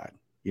bass side,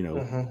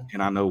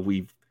 and I know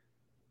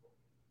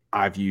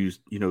I've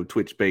used,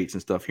 twitch baits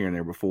and stuff here and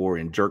there before,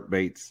 and jerk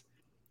baits,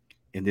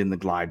 and then the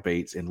glide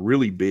baits, and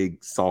really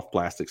big soft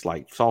plastics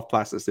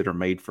that are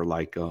made for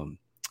like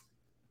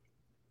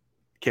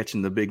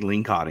catching the big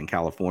lingcod in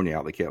California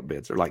out the kelp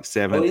beds. They're like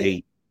 7,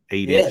 8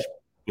 inch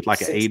with like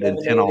 6, an 8 and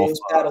 10 off.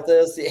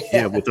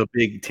 With a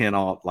big 10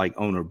 off like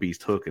owner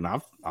beast hook, and I'll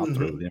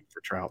throw them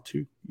for trout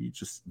too. You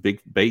just big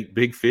bait,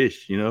 big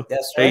fish.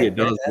 That's right. It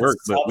does work.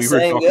 But we were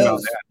talking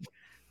about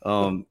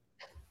that.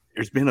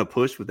 There's been a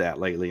push with that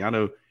lately. I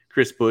know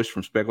Chris Bush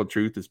from Speckled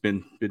Truth has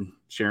been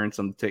sharing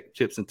some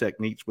tips and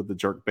techniques with the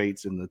jerk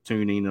baits and the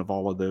tuning of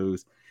all of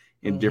those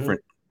in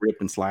different rip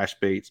and slash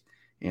baits.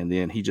 And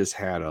then he just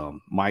had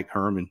Mike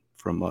Herman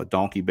from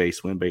Donkey Bay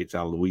Swim Baits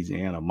out of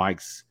Louisiana.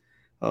 Mike's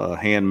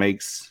hand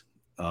makes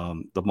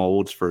the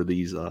molds for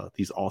these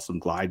awesome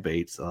glide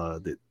baits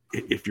that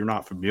if you're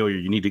not familiar,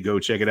 you need to go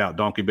check it out.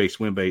 Donkey Bay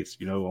Swim Baits,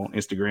 on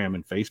Instagram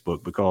and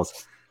Facebook,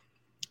 because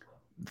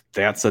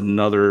that's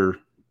another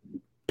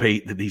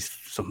bait that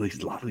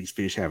a lot of these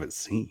fish haven't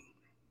seen.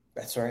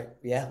 That's right.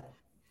 Yeah.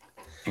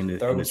 And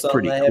it's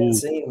pretty cool.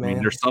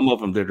 There's some of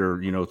them that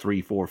are,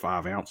 3, 4,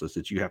 5 ounces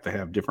that you have to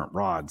have different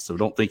rods. So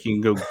don't think you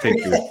can go take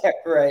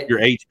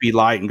your HP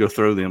light and go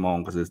throw them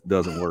on, because it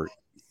doesn't work.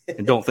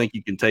 And don't think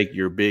you can take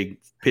your big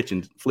pitch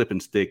and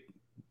flipping stick,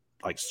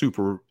 like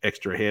super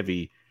extra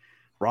heavy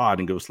rod,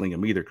 and go sling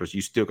them either, because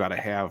you still got to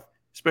have,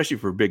 especially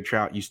for big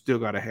trout, you still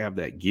got to have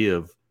that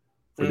give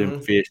for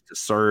them fish to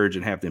surge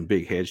and have them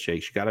big head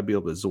shakes. You got to be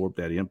able to absorb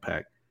that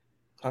impact.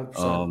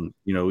 100%.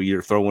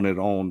 You're throwing it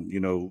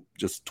on,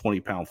 just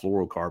 20-pound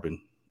fluorocarbon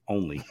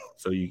only.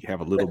 So you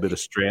have a little bit of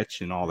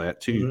stretch and all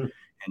that too.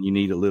 And you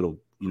need a little,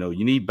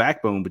 you need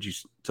backbone, but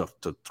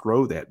to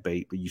throw that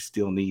bait, but you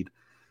still need,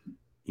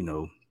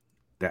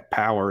 that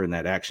power and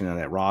that action and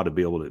that rod to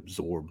be able to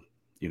absorb,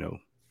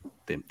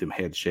 them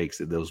head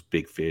shakes of those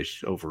big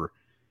fish over,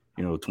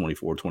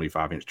 24,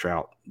 25-inch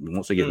trout.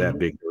 Once they get that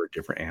big, they're a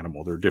different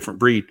animal. They're a different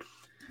breed,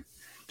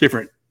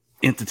 different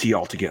entity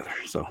altogether.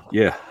 So,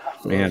 yeah,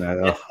 man.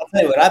 I'll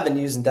tell you what I've been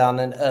using down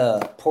in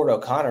Port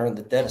O'Connor in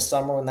the dead of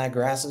summer when that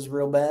grass is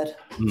real bad.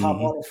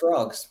 Topwater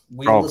frogs,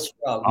 weedless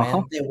frog,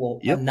 man. They will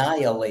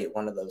annihilate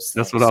one of those things.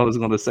 That's what I was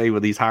going to say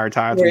with these higher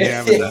tides we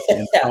have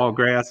in tall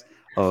grass.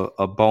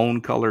 A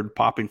bone-colored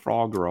popping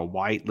frog, or a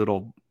white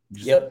little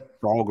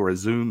frog, or a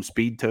zoom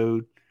speed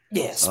toad.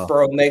 Yeah,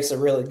 Spro makes a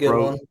really good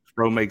one.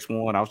 Spro makes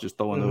one. I was just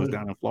throwing those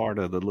down in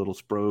Florida. The little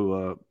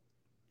Spro,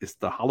 it's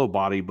the hollow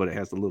body, but it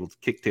has the little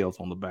kicktails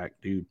on the back,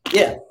 dude.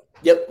 Yeah.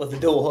 Yep, with the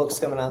dual hooks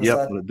coming out.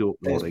 Yep, with the dual.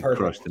 They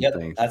crushed them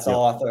things. That's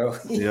all I throw.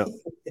 Yep.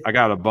 I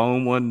got a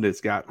bone one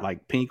that's got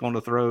like pink on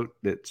the throat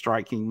that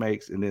Strike King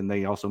makes, and then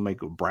they also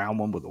make a brown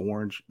one with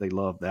orange. They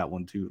love that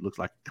one too. It looks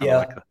like kind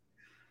of like a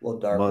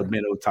little mud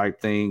minnow type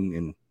thing,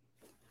 and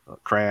a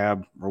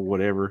crab or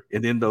whatever.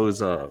 And then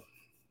those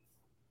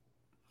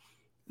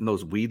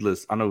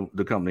weedless. I know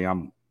the company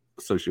I'm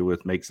associated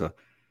with makes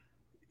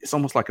it's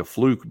almost like a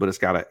fluke, but it's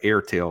got an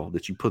air tail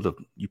that you put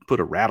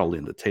a rattle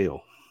in the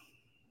tail.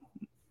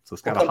 So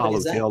it's got a hollow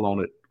tail on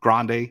it.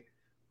 Grande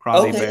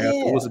Bass.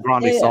 It was a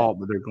Grande Salt,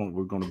 but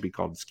we're going to be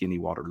called Skinny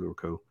Water Lure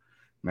Co.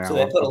 Now, so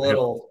they put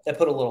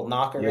a little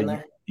knocker in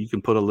there. You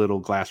can put a little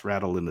glass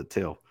rattle in the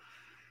tail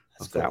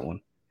of that one,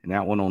 and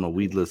that one on a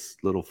weedless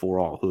little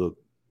 4/0 hook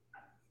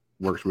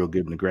works real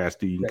good in the grass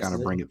too. You can kind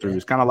of bring it through.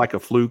 It's kind of like a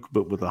fluke,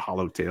 but with a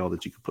hollow tail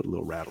that you can put a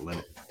little rattle in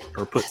it,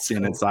 or put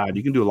sin inside.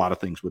 You can do a lot of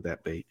things with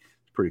that bait.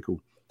 It's pretty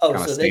cool. Oh,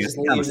 so they just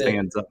leave it.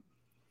 Stands up.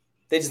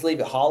 They just leave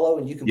it hollow,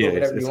 and you can put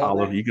whatever it's you want.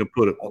 Hollow. You can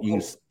put it. You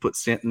can put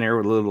scent in there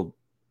with a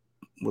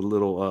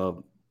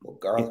little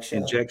garlic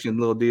injection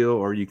little deal,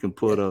 or you can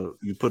put a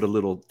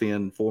little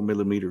thin 4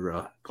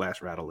 millimeter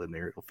glass rattle in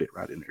there. It'll fit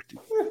right in there too.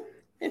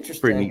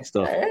 Interesting. Pretty neat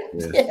stuff. Right.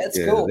 Yeah, it's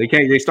cool.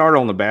 They started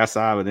on the bass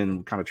side, but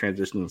then kind of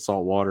transitioned to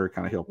salt water.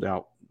 Kind of helped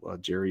out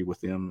Jerry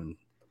with them, and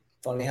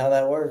funny how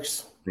that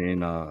works. Then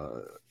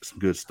some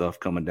good stuff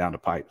coming down the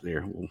pipe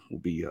there.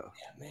 We'll be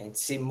man,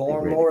 see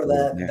more and more of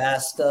that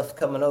bass stuff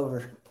coming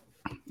over.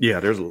 Yeah,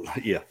 there's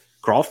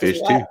crawfish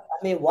too. I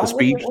mean, why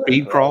speed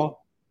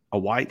crawl, a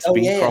white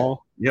speed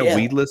crawl,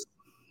 weedless.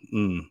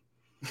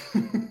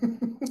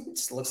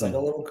 Just looks like a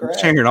little crab.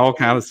 Sharing all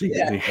kind of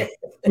secrets.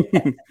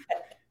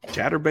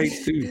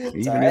 Chatterbaits too.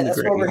 Even in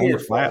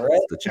the flats,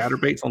 right? The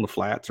chatterbaits on the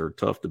flats are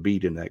tough to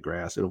beat in that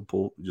grass. It'll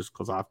pull just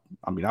because I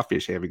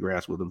fish heavy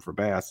grass with them for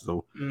bass.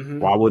 So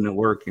why wouldn't it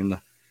work in the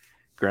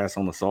grass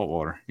on the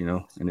saltwater?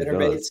 And it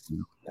does.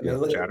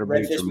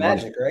 Redfish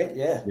Magic, right?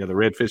 Yeah. Yeah, the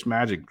Redfish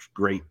Magic,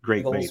 great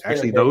bait.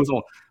 Actually,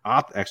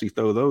 I'll actually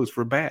throw those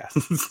for bass.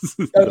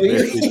 The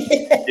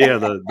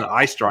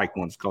ice strike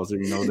ones, because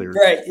they're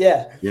right.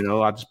 Yeah.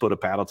 I just put a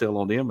paddle tail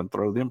on them and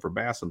throw them for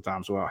bass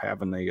sometimes without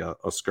having a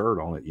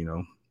skirt on it.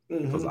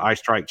 Because the ice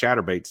strike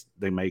chatterbaits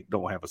they make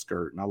don't have a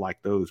skirt, and I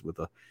like those with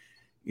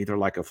either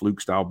like a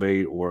fluke style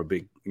bait or a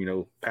big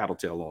paddle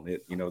tail on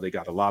it. They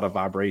got a lot of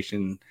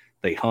vibration.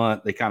 They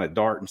hunt. They kind of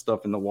dart and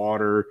stuff in the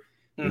water.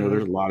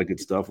 There's a lot of good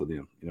stuff with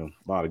them. A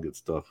lot of good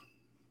stuff.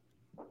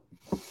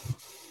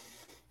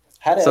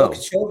 How did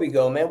Okeechobee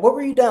go, man? What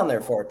were you down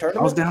there for? A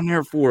tournament? I was down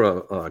there for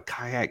a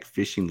kayak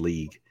fishing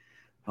league,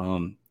 a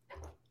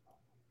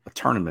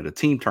tournament, a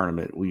team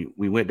tournament. We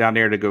went down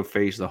there to go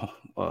face a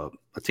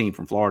team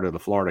from Florida, the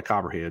Florida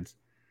Copperheads.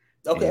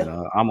 Okay. And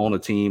I'm on a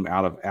team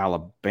out of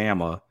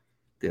Alabama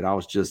that I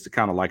was just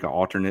kind of like an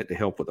alternate to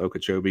help with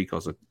Okeechobee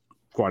because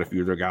quite a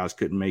few of their guys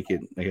couldn't make it.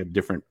 They had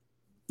different,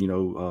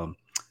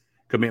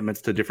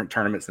 commitments to different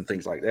tournaments and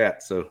things like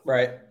that. So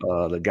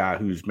the guy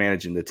who's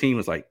managing the team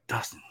was like,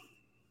 Dustin,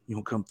 you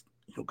don't come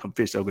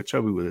fish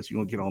Okeechobee with us. You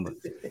want to get on the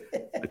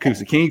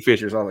Coosa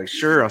Kingfishers? I was like,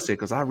 sure. I said,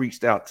 because I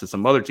reached out to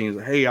some other teams.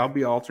 Like, hey, I'll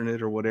be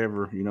alternate or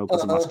whatever,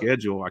 because of my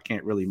schedule. I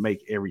can't really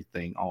make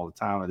everything all the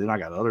time. And then I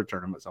got other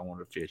tournaments I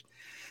wanted to fish.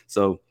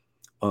 So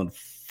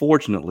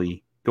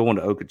unfortunately, going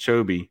to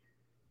Okeechobee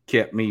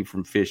kept me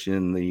from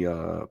fishing the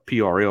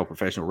PRL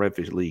Professional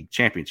Redfish League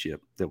Championship.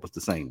 That was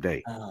the same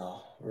day.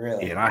 Oh,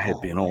 really? And I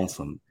had been on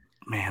some.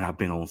 Man, I've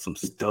been on some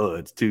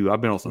studs too.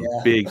 I've been on some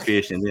big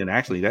fish, and then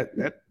actually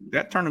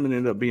that tournament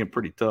ended up being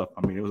pretty tough.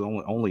 I mean, it was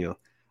only I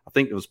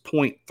think it was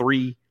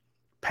 0.3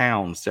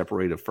 pounds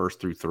separated first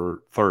through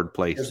third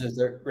place.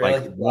 Really?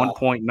 Like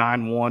 1.91,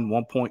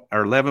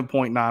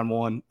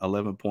 11.91,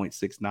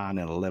 11.69,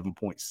 and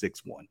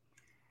 11.61.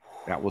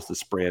 That was the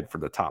spread for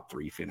the top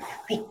three finishers.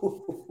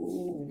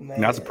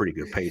 And that's a pretty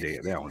good payday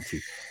at that one too.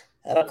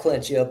 That'll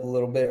clinch you up a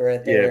little bit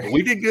right there. Yeah, but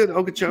we did good.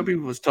 Okeechobee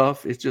was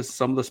tough. It's just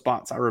some of the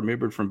spots I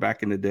remembered from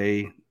back in the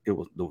day.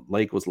 The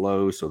lake was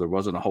low, so there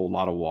wasn't a whole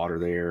lot of water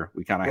there.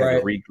 We kind of had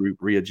to regroup,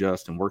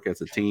 readjust, and work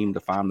as a team to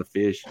find the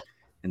fish.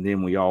 And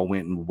then we all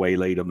went and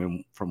waylaid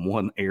them from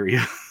one area,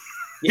 and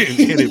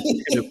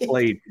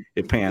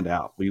it panned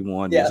out. We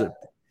won. Yeah. It's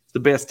the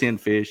best 10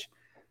 fish.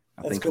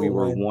 I think we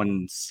were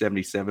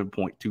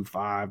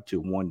 177.25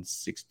 to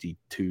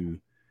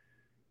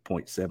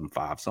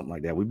 162.75, something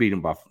like that. We beat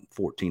them by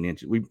 14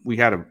 inches. We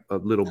had a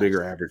little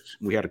bigger average.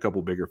 We had a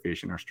couple bigger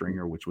fish in our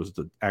stringer, which was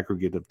the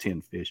aggregate of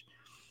 10 fish,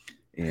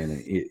 and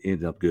it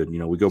ended up good.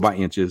 We go by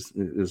inches.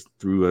 It's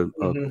through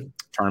a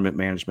tournament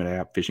management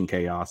app, Fishing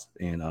Chaos,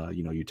 and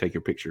you take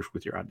your pictures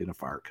with your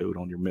identifier code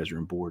on your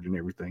measuring board and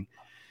everything.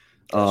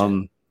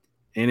 Gotcha.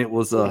 And it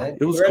was a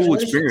cool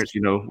experience.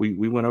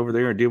 We went over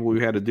there and did what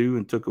we had to do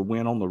and took a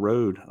win on the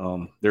road.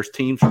 There's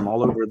teams from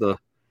all over the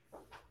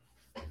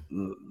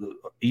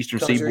Eastern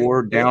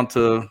Seaboard down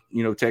to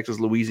Texas,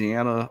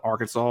 Louisiana,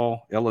 Arkansas,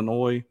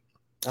 Illinois,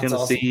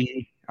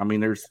 Tennessee. Awesome. I mean,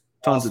 there's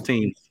tons of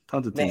teams.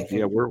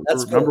 Yeah, we're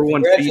number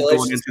one seed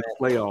going into the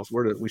playoffs.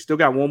 We still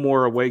got one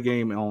more away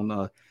game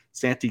on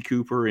Santee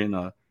Cooper in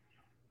a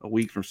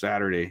week from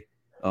Saturday,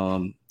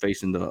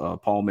 facing the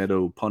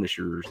Palmetto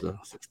Punishers, the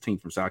team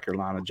from South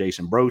Carolina.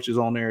 Jason Broach is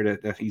on there.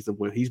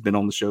 He's been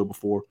on the show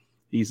before.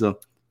 He's a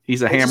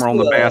hammer on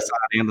the bass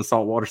side and the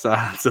saltwater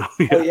side. So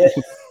yeah,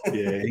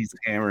 he's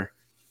a hammer.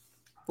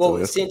 Well,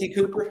 so, Santee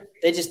Cooper,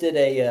 they just did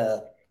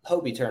a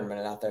Hobie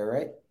tournament out there,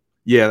 right?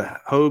 Yeah,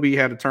 Hobie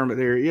had a tournament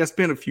there. Yeah, it's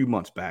been a few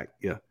months back.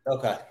 Yeah.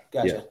 Okay,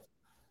 gotcha. Yeah.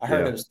 I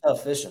heard it was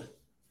tough fishing.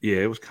 Yeah,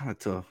 it was kind of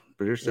tough,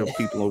 but there's still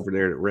people over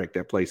there that wrecked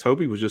that place.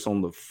 Hobie was just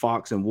on the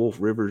Fox and Wolf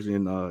Rivers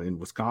in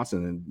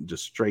Wisconsin and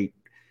just straight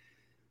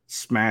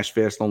smash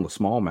fest on the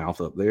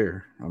smallmouth up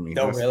there. I mean,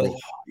 really?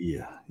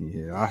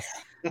 Yeah.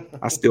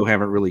 I still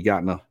haven't really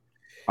gotten a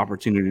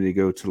opportunity to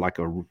go to like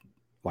a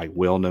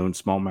well-known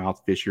smallmouth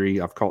fishery.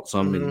 I've caught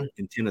some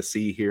in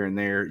Tennessee here and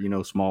there,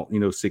 small,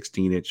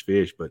 16-inch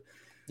fish, but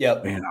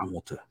man, I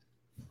want to.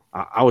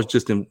 I was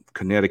just in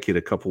Connecticut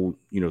a couple,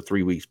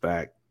 3 weeks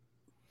back,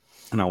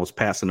 and I was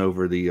passing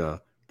over the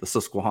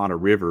Susquehanna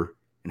River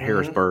in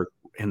Harrisburg,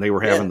 and they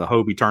were having the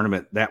Hobie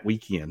tournament that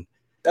weekend.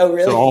 Oh,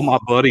 really? So all my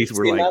buddies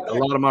were like, a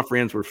lot of my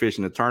friends were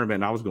fishing the tournament,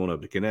 and I was going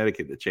up to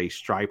Connecticut to chase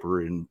striper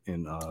and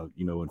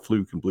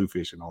fluke and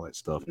bluefish and all that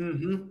stuff.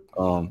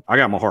 I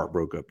got my heart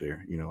broke up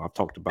there. I've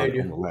talked about it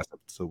on the last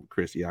episode with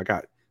Chris. Yeah, I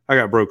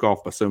got broke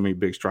off by so many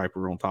big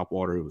striper on top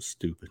water. It was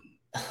stupid.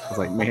 I was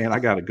like, man, I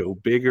got to go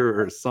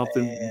bigger or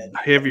something,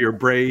 heavier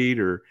braid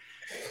or.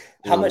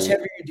 How much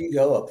heavier do you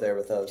go up there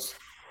with those?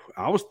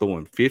 I was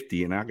throwing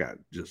 50, and I got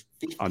just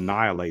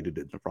annihilated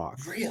in the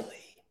rocks.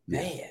 Really,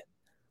 man.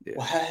 Yeah.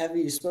 Well, how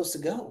heavy are you supposed to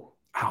go?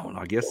 I don't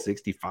know. I guess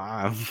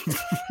 65,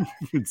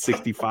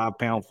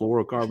 65-pound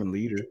fluorocarbon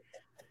leader.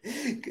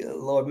 Good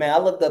Lord, man. I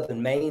lived up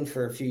in Maine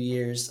for a few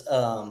years.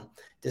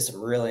 Did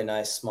some really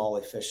nice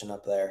smallie fishing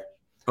up there.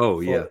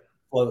 Oh,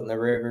 Floating the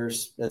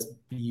rivers. That's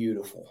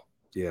beautiful.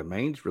 Yeah,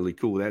 Maine's really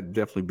cool. That'd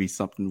definitely be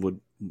something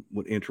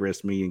would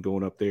interest me in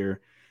going up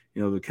there.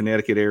 The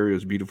Connecticut area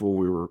was beautiful.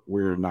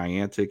 We're in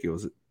Niantic. It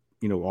was,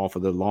 off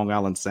of the Long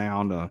Island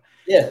Sound.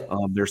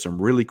 There's some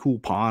really cool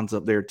ponds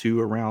up there too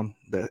around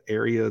the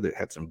area that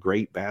had some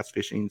great bass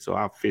fishing. So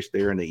I fished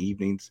there in the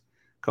evenings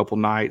a couple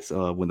nights.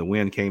 When the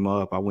wind came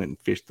up, I went and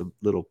fished the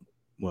little,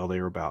 they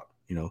were about,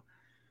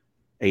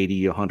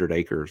 80, 100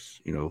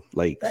 acres,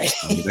 lakes.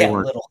 I mean, they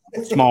weren't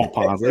small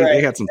ponds.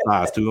 They had some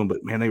size to them,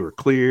 but man, they were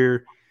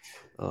clear.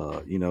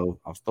 I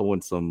was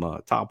throwing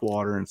some top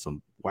water and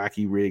some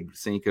wacky rig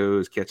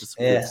Senkos, catching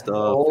some good stuff.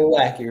 Oh,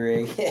 wacky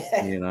rig.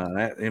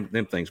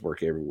 Them things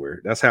work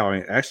everywhere. That's how I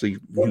actually,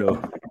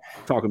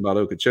 talking about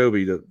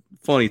Okeechobee, the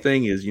funny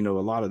thing is, a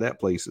lot of that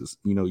place is,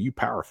 you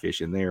power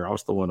fish in there. I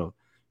was throwing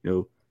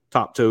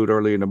top toad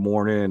early in the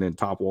morning and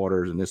top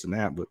waters and this and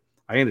that, but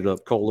I ended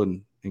up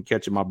culling and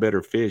catching my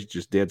better fish,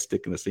 just dead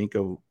sticking a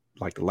Senko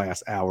like the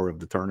last hour of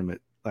the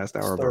tournament, last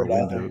hour of our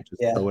window.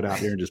 Just throw it out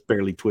there and just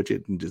barely twitch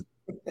it and just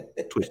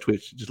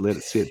twitch, just let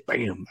it sit.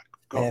 Bam.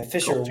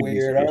 Fish are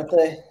weird, aren't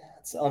they?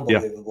 It's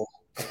unbelievable.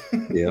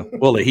 Yeah.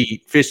 Well, the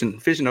heat fishing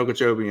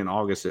Okeechobee in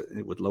August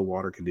with low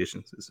water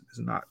conditions is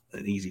not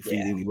an easy feat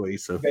anyway.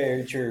 So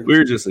very true.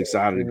 We're just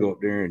excited to go up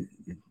there and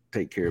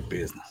take care of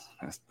business.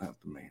 That's the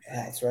main thing.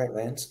 Yeah, that's right,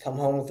 man. Just come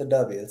home with a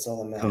W. That's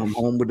all that matters. Come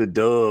home with a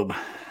dub.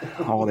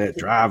 All that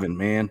driving,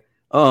 man.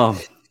 Man.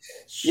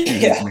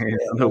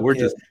 No, we're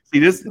just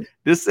this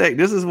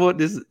is what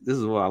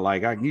I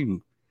like. I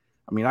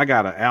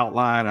got an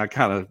outline. I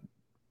kind of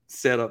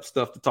set up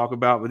stuff to talk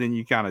about, but then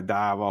you kind of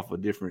dive off a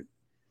different,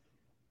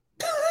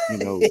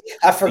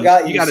 I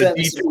forgot you got to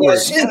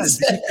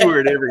detour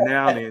it every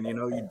now and then,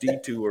 you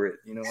detour it,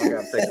 I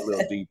got to take a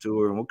little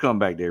detour and we'll come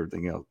back to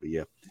everything else. But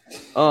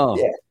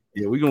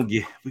we're going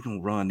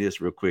to run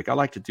this real quick. I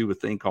like to do a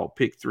thing called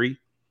Pick 3.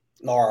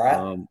 All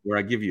right. Where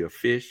I give you a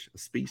fish, a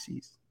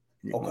species.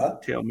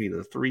 Tell me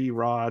the 3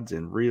 rods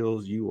and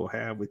reels you will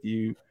have with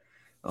you.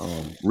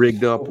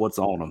 Rigged up, what's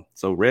on them.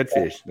 So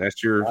redfish,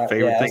 that's your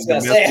favorite thing to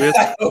mess with.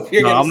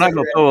 No, I'm not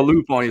going to throw a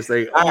loop on you and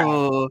say,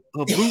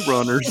 blue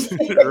runners.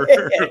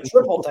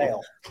 Triple tail.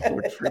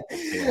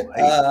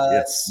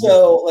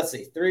 So let's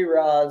see, 3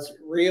 rods,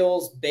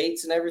 reels,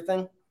 baits, and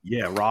everything.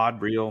 Yeah,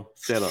 rod, reel,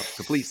 setup,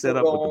 complete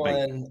setup with the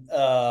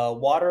bait.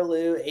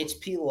 Waterloo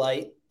HP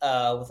Light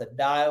with a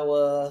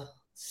Daiwa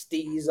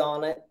Steez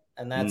on it,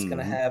 and that's going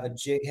to have a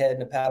jig head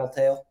and a paddle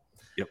tail.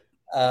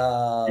 You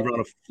run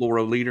a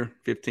fluoro leader,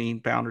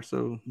 15-pound or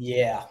so.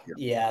 Yeah.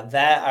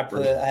 That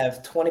I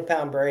have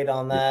 20-pound braid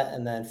on that,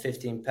 and then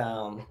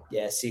 15-pound,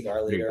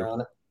 Seaguar leader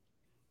on it.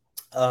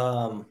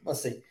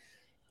 Let's see,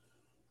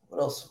 what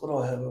else? What do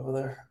I have over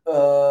there?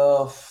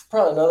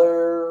 Probably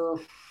another.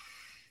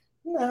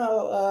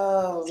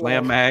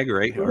 Slam mag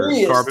or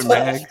carbon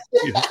mag.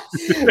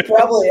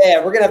 Probably,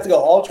 we're gonna have to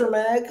go ultra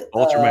mag.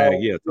 Top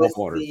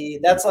water.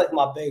 That's like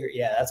my bigger.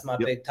 That's my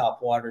big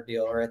top water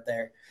deal right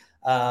there.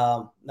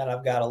 Then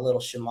I've got a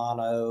little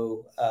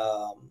Shimano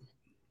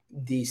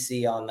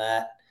DC on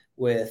that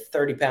with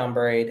 30-pound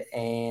braid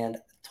and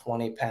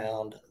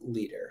 20-pound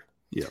leader.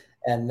 Yeah.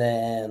 And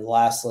then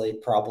lastly,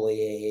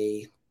 probably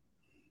a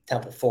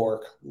Temple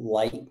Fork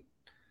light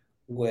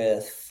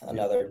with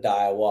another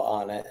Daiwa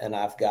on it. And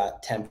I've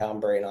got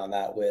 10-pound braid on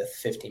that with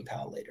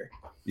 15-pound leader.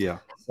 Yeah.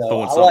 So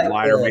throwing something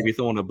lighter, maybe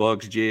throwing a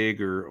Bugs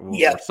jig or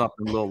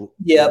something little.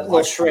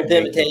 Little shrimp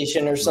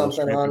imitation or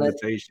something on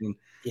it.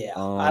 Yeah,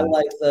 I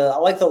like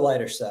the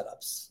lighter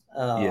setups.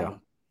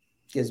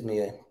 Gives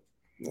me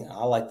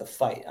I like the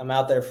fight. I'm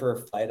out there for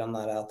a fight. I'm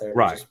not out there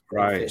to just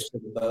fish to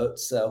the boat.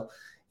 So,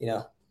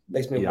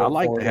 makes me. Yeah, I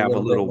like to have a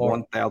little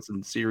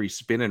 1000 series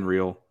spinning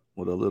reel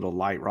with a little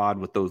light rod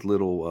with those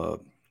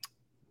little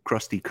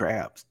crusty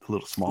crabs, the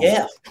little small.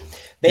 Yeah,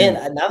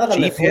 man. Now that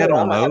I'm in Florida,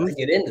 I'm gonna have to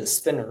get into the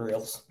spinning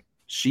reels.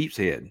 Sheep's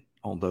head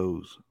on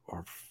those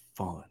are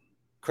fun.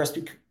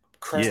 Crusty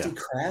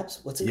crabs?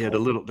 What's it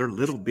called? They're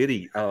little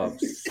bitty.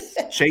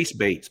 Chase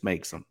Baits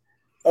makes them.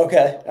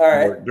 Okay, all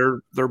right.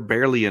 They're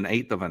barely an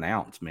eighth of an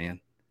ounce, man.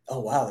 Oh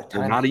wow,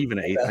 they're not even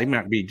an eighth. Okay. They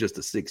might be just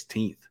a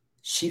 16th.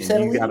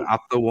 I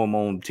throw them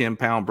on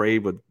 10-pound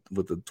braid with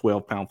a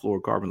 12-pound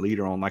fluorocarbon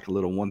leader on like a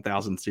little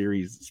 1000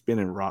 series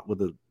spinning rod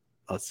with a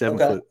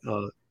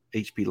 7-foot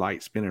HP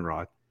light spinning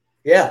rod.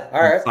 Yeah,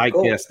 all right. Sight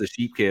cast the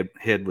sheep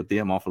head with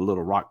them off of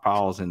little rock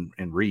piles and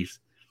reefs.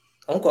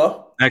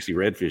 Okay. Actually,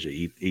 redfish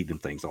eat them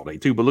things all day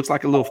too, but it looks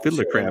like a little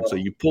fiddler crab. So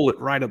you pull it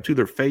right up to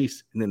their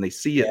face, and then they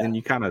see it, and then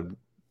you kind of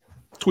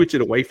twitch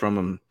it away from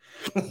them.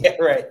 Yeah,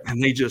 right.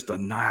 And they just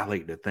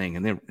annihilate the thing,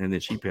 and then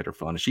sheephead are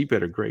fun. And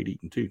sheephead are great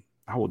eating too.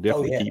 I will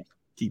definitely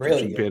keep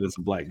really sheephead and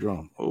some black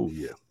drum. Oh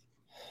yeah.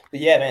 But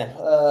yeah, man,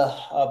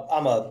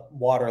 I'm a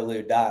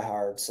Waterloo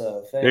diehard.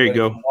 So if there you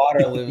go.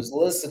 Waterloo's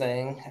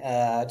listening,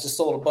 I just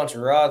sold a bunch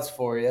of rods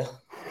for you.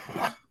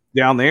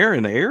 Down there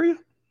in the area?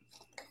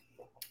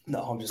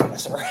 No, I'm just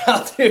messing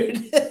around,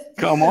 dude.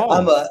 Come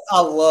on.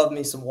 I love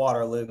me some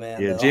Waterloo,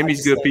 man. Yeah,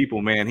 Jimmy's good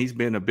people, man. He's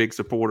been a big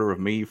supporter of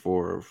me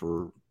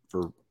for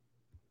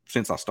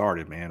since I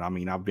started, man. I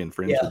mean, I've been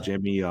friends with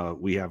Jimmy.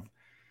 We have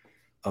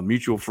a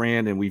mutual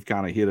friend, and we've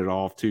kind of hit it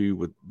off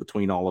too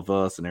between all of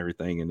us and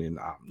everything. And then,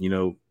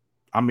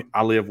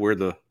 I live where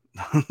the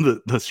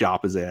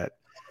shop is at.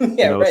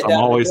 Yeah, right, so I'm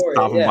always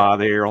stopping by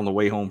there on the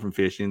way home from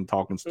fishing,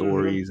 talking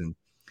stories and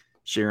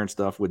sharing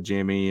stuff with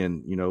Jimmy,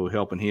 and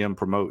helping him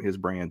promote his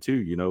brand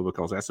too.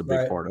 Because that's a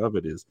big part of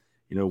it is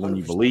when 100%.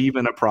 You believe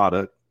in a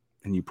product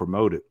and you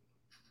promote it,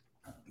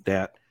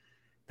 that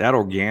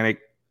organic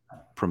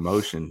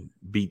promotion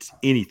beats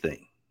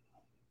anything.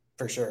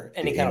 For sure.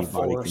 Any kind of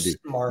force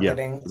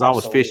marketing. Yeah. Because I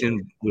was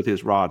fishing with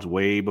his rods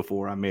way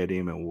before I met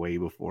him and way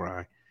before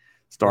I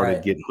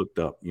started getting hooked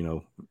up,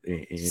 and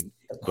the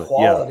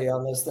quality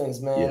on those things,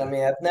 man. Yeah. I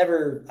mean, I've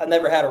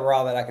never had a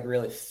rod that I could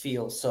really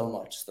feel so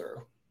much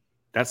through.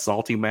 That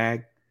Salty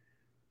Mag,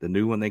 the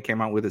new one they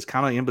came out with, is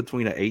kind of in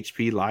between an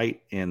HP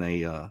Light and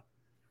a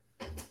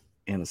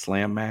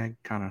Slam Mag,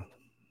 kind of.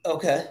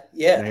 Okay.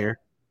 Yeah. There.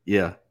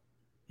 Yeah.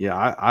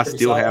 Yeah. I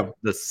still have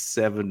the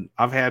 7.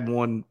 I've had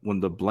one when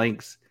the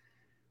blanks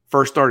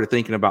first started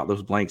thinking about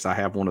those blanks. I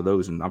have one of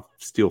those, and I'm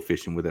still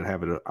fishing with it.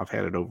 I've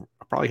had it over.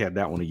 I probably had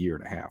that one a year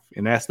and a half,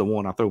 and that's the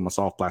one I throw my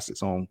soft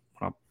plastics on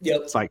when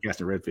I'm sight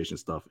casting redfish and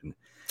stuff. And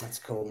that's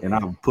cool. Man. And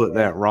I put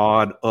that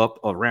rod up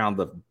around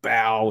the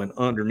bow and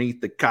underneath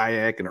the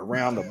kayak and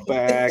around the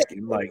back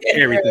and like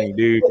everything,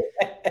 dude.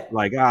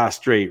 Like I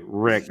straight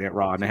wrecked that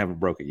rod, and I haven't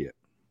broke it yet.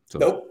 So,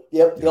 nope.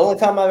 Yep. The only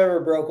time I've ever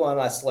broke one,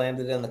 I slammed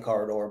it in the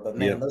car door. But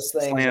man, those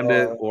things slammed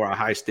it or a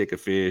high stick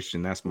of fish,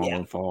 and that's my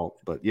own fault.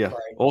 But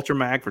Ultra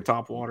Mag for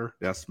top water.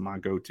 That's my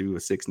go-to. A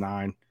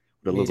 6.9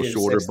 with a little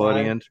shorter butt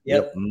end.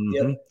 Yep.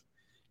 Yep.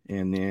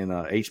 And then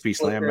HP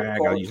Slam Mag.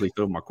 I usually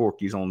throw my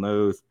Corkies on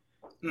those.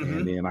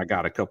 And then I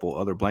got a couple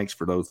other blanks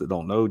for those that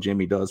don't know.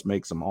 Jimmy does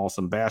make some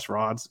awesome bass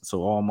rods.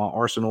 So all my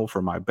arsenal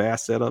for my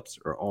bass setups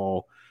are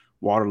all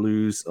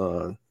Waterloo's,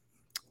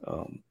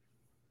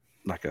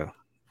 like a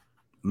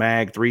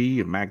Mag 3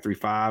 and Mag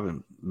 3.5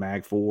 and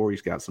Mag 4.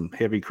 He's got some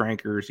heavy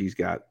crankers. He's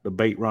got the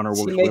bait runner,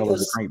 works well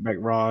as a crankback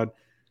rod.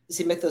 Does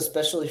he make those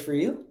specially for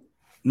you?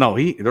 No,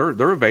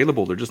 they're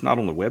available. They're just not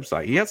on the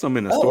website. He has some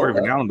in the store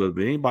every now and then,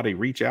 but anybody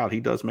reach out. He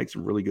does make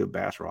some really good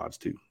bass rods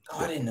too.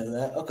 Oh, I didn't know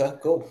that. Okay,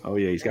 cool. Oh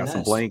yeah, he's got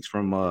some blanks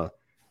from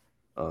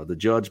the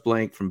Judge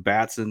blank from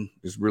Batson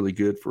is really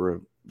good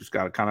for just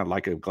got kind of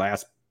like a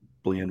glass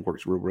blend,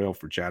 works real well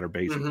for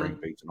chatterbaits and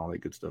crankbaits and all that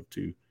good stuff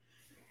too.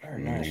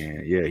 Very nice.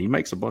 And yeah, he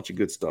makes a bunch of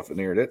good stuff in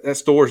there. That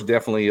store's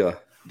definitely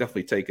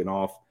taken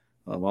off.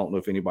 I don't know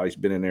if anybody's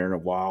been in there in a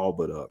while,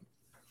 but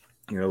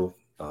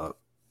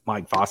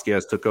Mike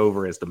Vasquez took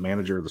over as the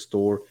manager of the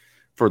store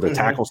for the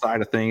tackle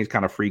side of things,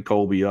 kind of freed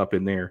Colby up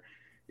in there,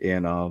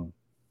 and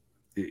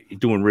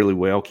doing really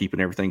well, keeping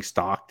everything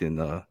stocked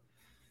and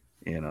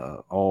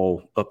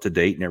all up to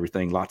date and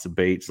everything. Lots of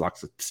baits,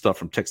 lots of stuff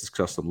from Texas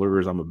Custom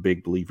Lures. I'm a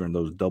big believer in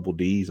those double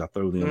Ds. I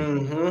throw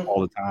them all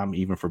the time,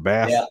 even for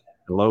bass. Yeah.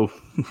 Hello,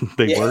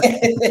 they work.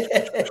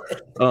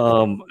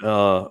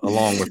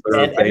 Along with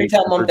every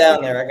time I'm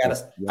down there, I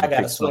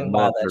gotta swing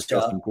by that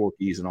stuff. Custom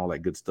Corkies and all that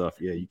good stuff.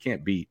 Yeah, you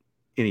can't beat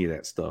any of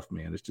that stuff,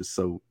 man. It's just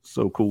so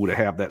cool to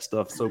have that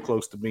stuff so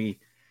close to me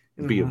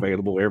and be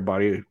available.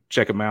 Everybody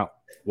check them out.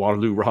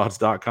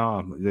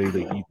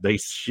 WaterlooRods.com. They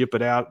ship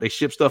it out. They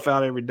ship stuff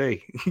out every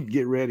day.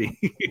 Get ready.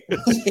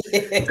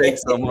 Take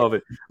some of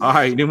it. All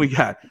right, then we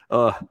got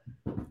we're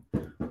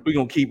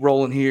gonna keep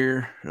rolling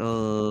here.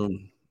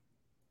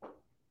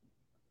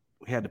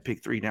 We had to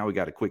pick 3. Now we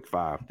got a quick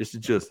 5. This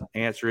is just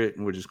answer it,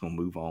 and we're just gonna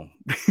move on.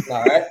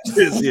 All right.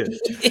 That's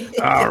it.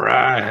 All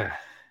right.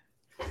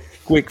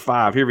 Quick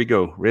 5. Here we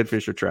go.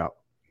 Redfish or trout?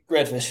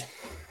 Redfish.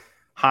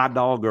 Hot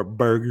dog or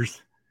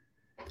burgers?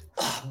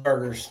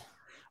 Burgers.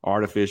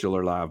 Artificial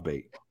or live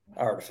bait?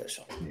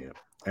 Artificial. Yeah.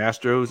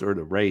 Astros or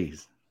the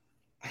Rays?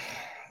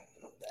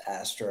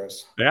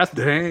 Astros. That's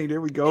dang.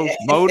 There we go.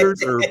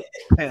 Motors or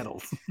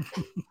pedals?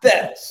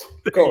 Pedals.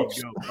 Of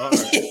course.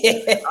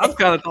 Right. I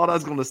kind of thought I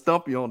was going to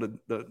stump you on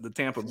the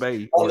Tampa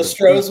Bay. On the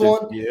Stros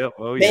one? Yeah.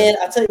 Oh, Man,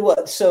 I tell you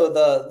what. So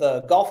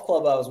the golf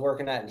club I was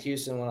working at in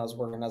Houston when I was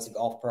working as a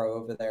golf pro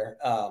over there,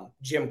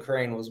 Jim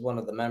Crane was one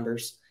of the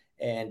members,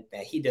 and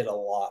man, he did a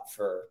lot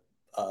for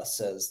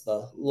us as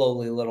the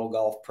lowly little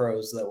golf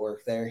pros that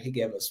work there. He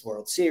gave us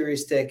World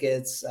Series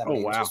tickets. I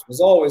mean, just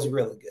was always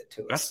really good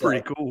to us. That's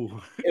pretty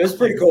cool. It was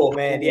pretty cool,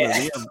 man.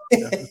 Yeah.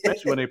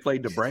 Especially when they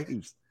played the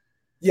Braves.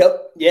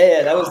 Yep.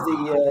 Yeah. That was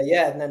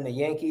and then the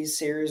Yankees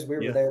series. We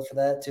were there for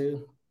that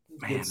too.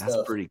 Man, that's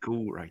pretty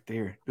cool right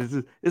there.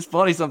 It's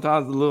funny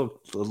sometimes the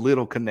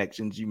little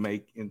connections you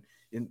make in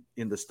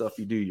the stuff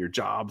you do, your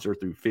jobs or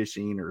through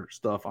fishing or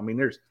stuff. I mean,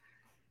 there's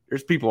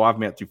people I've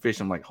met through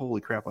fishing. I'm like,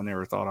 holy crap, I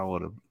never thought I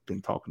would have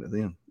been talking to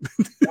them.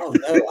 Oh,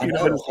 no, I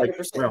know.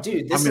 100%. Well,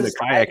 dude, I'm in a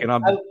kayak and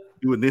I'm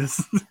doing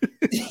this.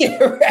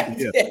 Yeah,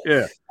 right.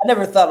 Yeah. I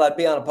never thought I'd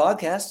be on a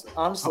podcast,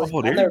 honestly. I've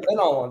never been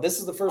on one. This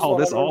is the first one. Oh,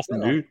 that's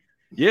awesome, dude.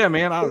 Yeah,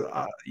 man.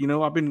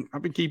 I've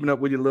been keeping up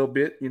with you a little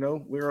bit. We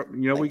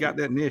got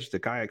that niche, the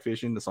kayak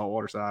fishing, the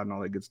saltwater side, and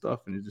all that good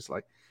stuff. And it's just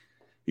like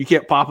you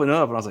kept popping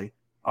up, and I was like,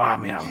 oh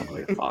man, I'm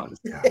gonna follow this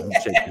guy. Let me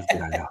check this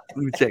guy out.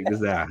 Let me check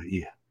this out.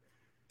 Yeah.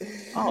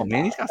 Oh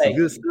man, he's got some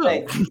good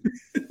stuff.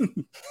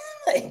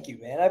 Thank you,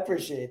 man. I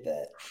appreciate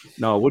that.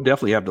 No, we'll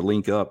definitely have to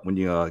link up when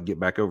you get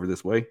back over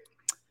this way.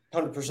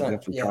 100%.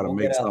 Definitely try to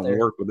make something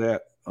work with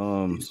that.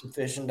 Do some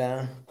fishing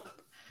down.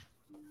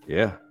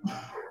 Yeah.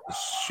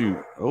 Shoot.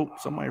 Oh,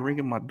 somebody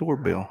ringing my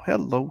doorbell.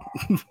 Hello.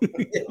 Got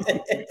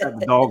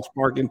the dogs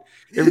barking.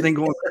 Everything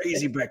going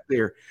crazy back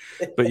there.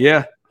 But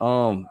yeah,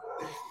 man,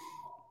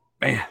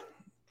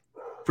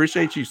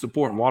 appreciate you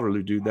supporting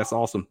Waterloo, dude. That's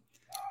awesome.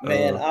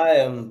 Man, I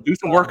am. Do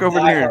some work over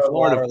there in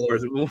Florida.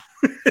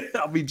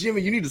 I'll be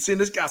Jimmy. You need to send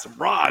this guy some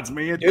rods,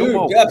 man.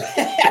 Dude,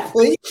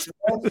 please.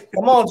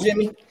 Come on,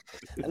 Jimmy.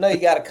 I know you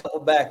got a couple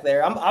back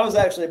there. I was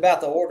actually about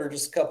to order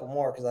just a couple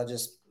more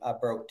because I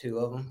broke 2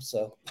 of them,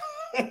 so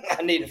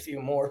I need a few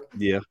more.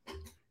 Yeah.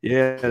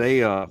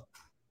 They a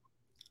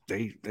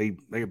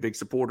big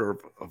supporter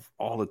of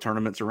all the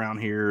tournaments around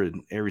here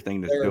and everything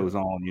that goes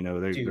on. You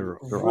know, they're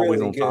really always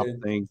on top of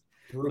things.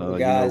 Group of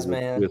guys,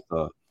 man. With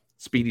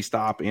Speedy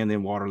Stop and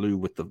then Waterloo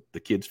with the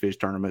kids fish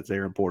tournaments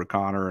there in Port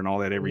O'Connor and all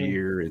that every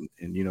year. And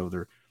you know,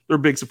 they're a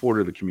big supporter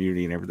of the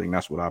community and everything.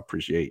 That's what I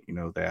appreciate, you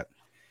know, that.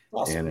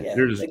 Awesome. And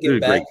they're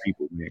great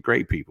people, man.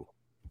 Great people.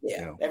 Yeah.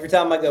 You know? Every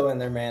time I go in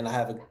there, man, I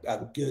have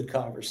a good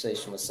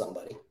conversation with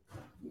somebody.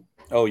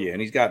 Oh yeah.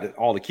 And he's got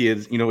all the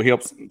kids, you know, he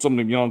helps some of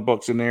them young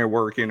bucks in there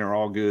working are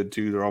all good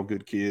too. They're all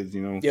good kids,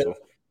 you know, so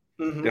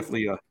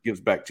definitely gives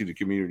back to the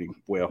community.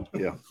 Well,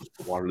 yeah.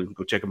 Waterloo,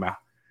 go check them out.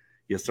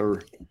 Yes, sir.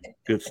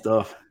 Good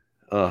stuff.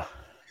 Let's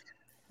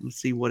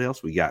see what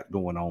else we got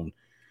going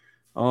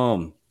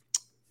on.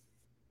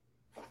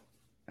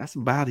 That's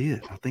about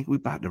it. I think we're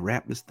about to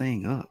wrap this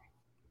thing up.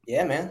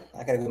 Yeah, man.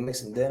 I gotta go make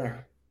some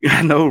dinner.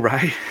 I know,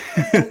 right?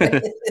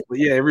 But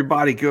yeah,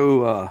 everybody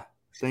go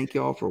thank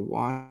y'all for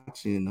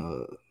watching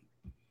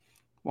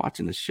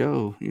the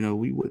show. You know,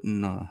 we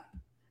won't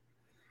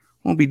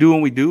be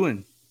doing what we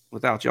doing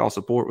without y'all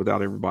support,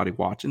 without everybody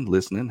watching,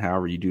 listening,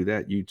 however you do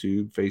that,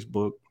 YouTube,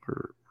 Facebook,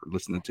 or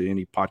listening to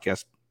any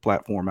podcast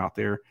platform out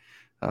there.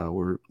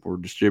 We're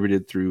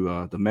distributed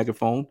through the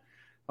Megaphone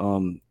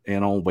and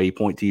on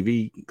Waypoint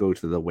TV. Go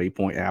to the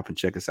Waypoint app and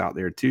check us out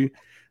there too.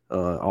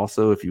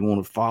 Also, if you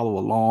want to follow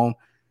along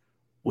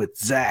with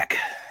Zach,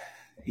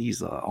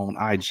 he's on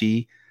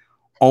IG.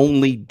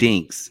 Only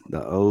Dinks.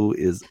 The O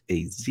is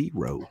a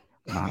 0,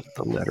 not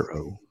the letter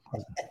O.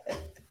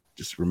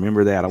 Just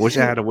remember that. I wish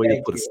I had a way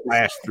to put a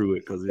slash through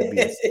it because it'd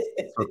be a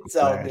circle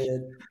slash.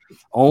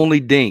 Only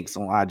Dinks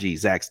on IG.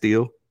 Zach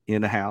Steele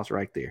in the house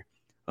right there.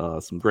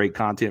 Some great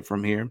content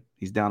from him.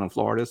 He's down in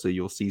Florida, so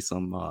you'll see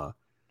some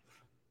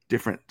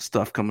different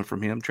stuff coming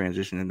from him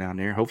transitioning down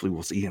there. Hopefully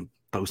we'll see him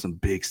throw some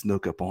big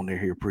snook up on there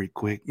here pretty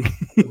quick.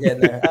 Getting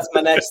there. That's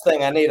my next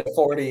thing. I need a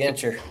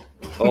 40-incher.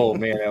 Oh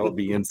man, that would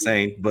be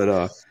insane. But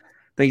I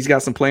think he's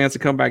got some plans to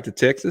come back to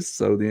Texas.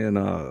 So then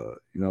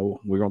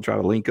we're gonna try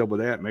to link up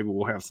with that. Maybe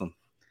we'll have some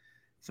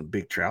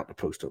big trout to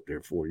post up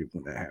there for you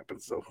when that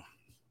happens. So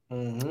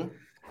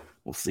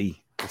we'll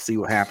see. We'll see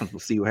what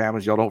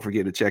happens. Y'all don't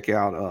forget to check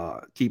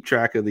out, keep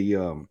track of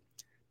the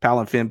Pal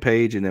and Fin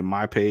page and then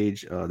my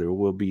page. There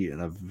will be an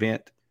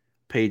event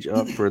page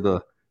up for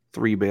the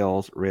 3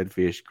 Bells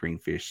Redfish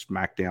Greenfish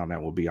Smackdown. That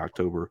will be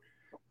October,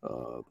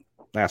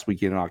 last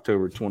weekend in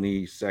October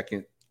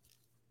 22nd,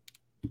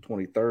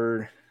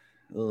 23rd.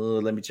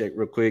 Let me check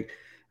real quick.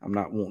 I'm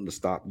not wanting to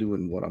stop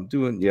doing what I'm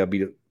doing. Yeah,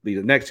 be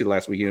the next to the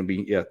last weekend.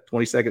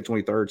 22nd,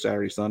 23rd,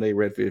 Saturday, Sunday.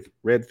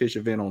 Redfish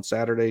event on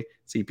Saturday,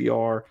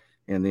 CPR.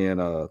 And then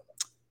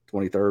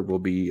 23rd will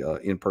be an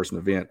in-person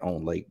event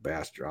on Lake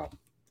Bass Drop,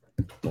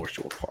 North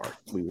Shore Park.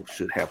 We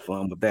should have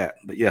fun with that.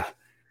 But yeah,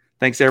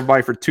 thanks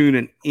everybody for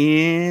tuning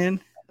in.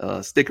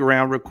 Stick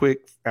around real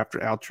quick after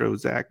outro,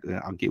 Zach.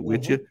 I'll get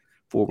with you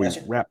before we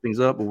wrap things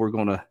up. But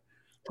we'll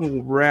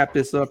wrap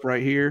this up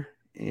right here.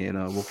 And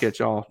we'll catch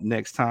y'all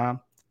next time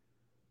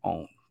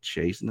on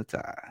Chasing the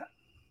Tide.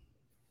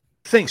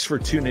 Thanks for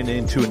tuning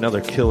in to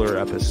another killer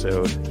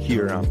episode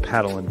here on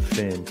Paddle &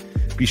 Fin.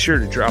 Be sure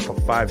to drop a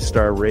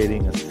 5-star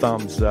rating, a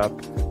thumbs up,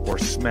 or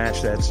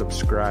smash that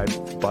subscribe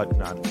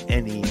button on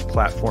any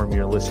platform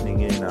you're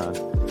listening in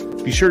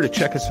on. Be sure to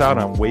check us out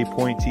on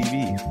Waypoint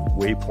TV,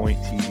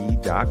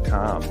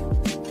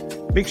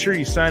 waypointtv.com. Make sure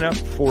you sign up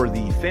for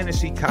the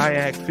Fantasy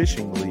Kayak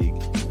Fishing League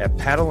at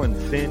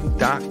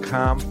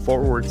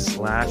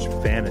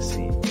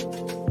paddleandfin.com/fantasy.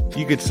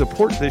 You can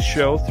support this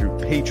show through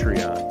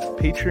Patreon,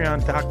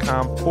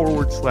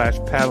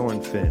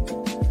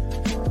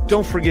 patreon.com/paddleandfin.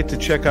 Don't forget to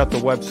check out the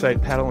website,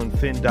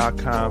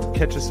 paddleandfin.com.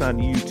 Catch us on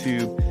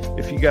YouTube.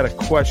 If you got a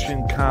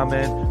question,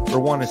 comment, or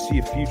want to see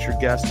a future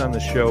guest on the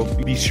show,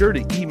 be sure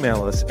to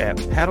email us at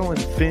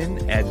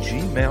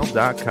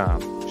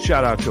paddleandfin@gmail.com.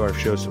 Shout out to our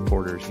show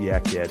supporters,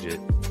 Yak Gadget.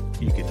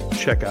 You can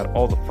check out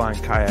all the fine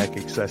kayak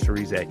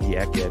accessories at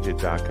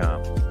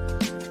yakgadget.com.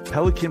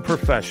 Pelican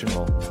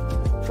Professional.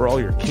 For all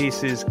your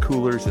cases,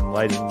 coolers, and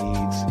lighting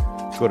needs,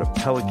 go to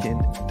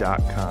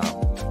pelican.com.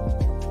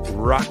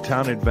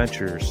 Rocktown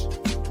Adventures,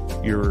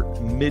 your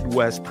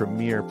Midwest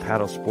premier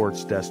paddle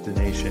sports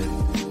destination.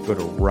 Go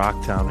to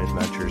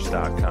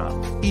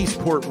rocktownadventures.com.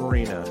 Eastport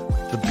Marina,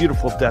 the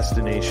beautiful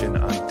destination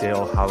on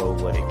Dale Hollow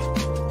Lake.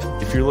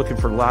 If you're looking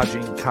for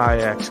lodging,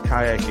 kayaks,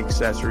 kayak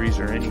accessories,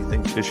 or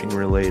anything fishing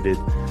related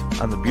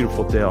on the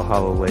beautiful Dale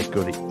Hollow Lake,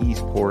 go to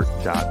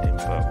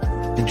eastport.info.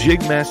 And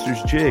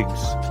Jigmasters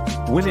Jigs.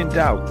 When in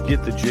doubt,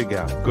 get the jig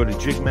out. Go to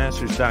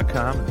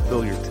jigmasters.com and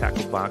fill your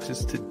tackle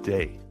boxes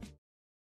today.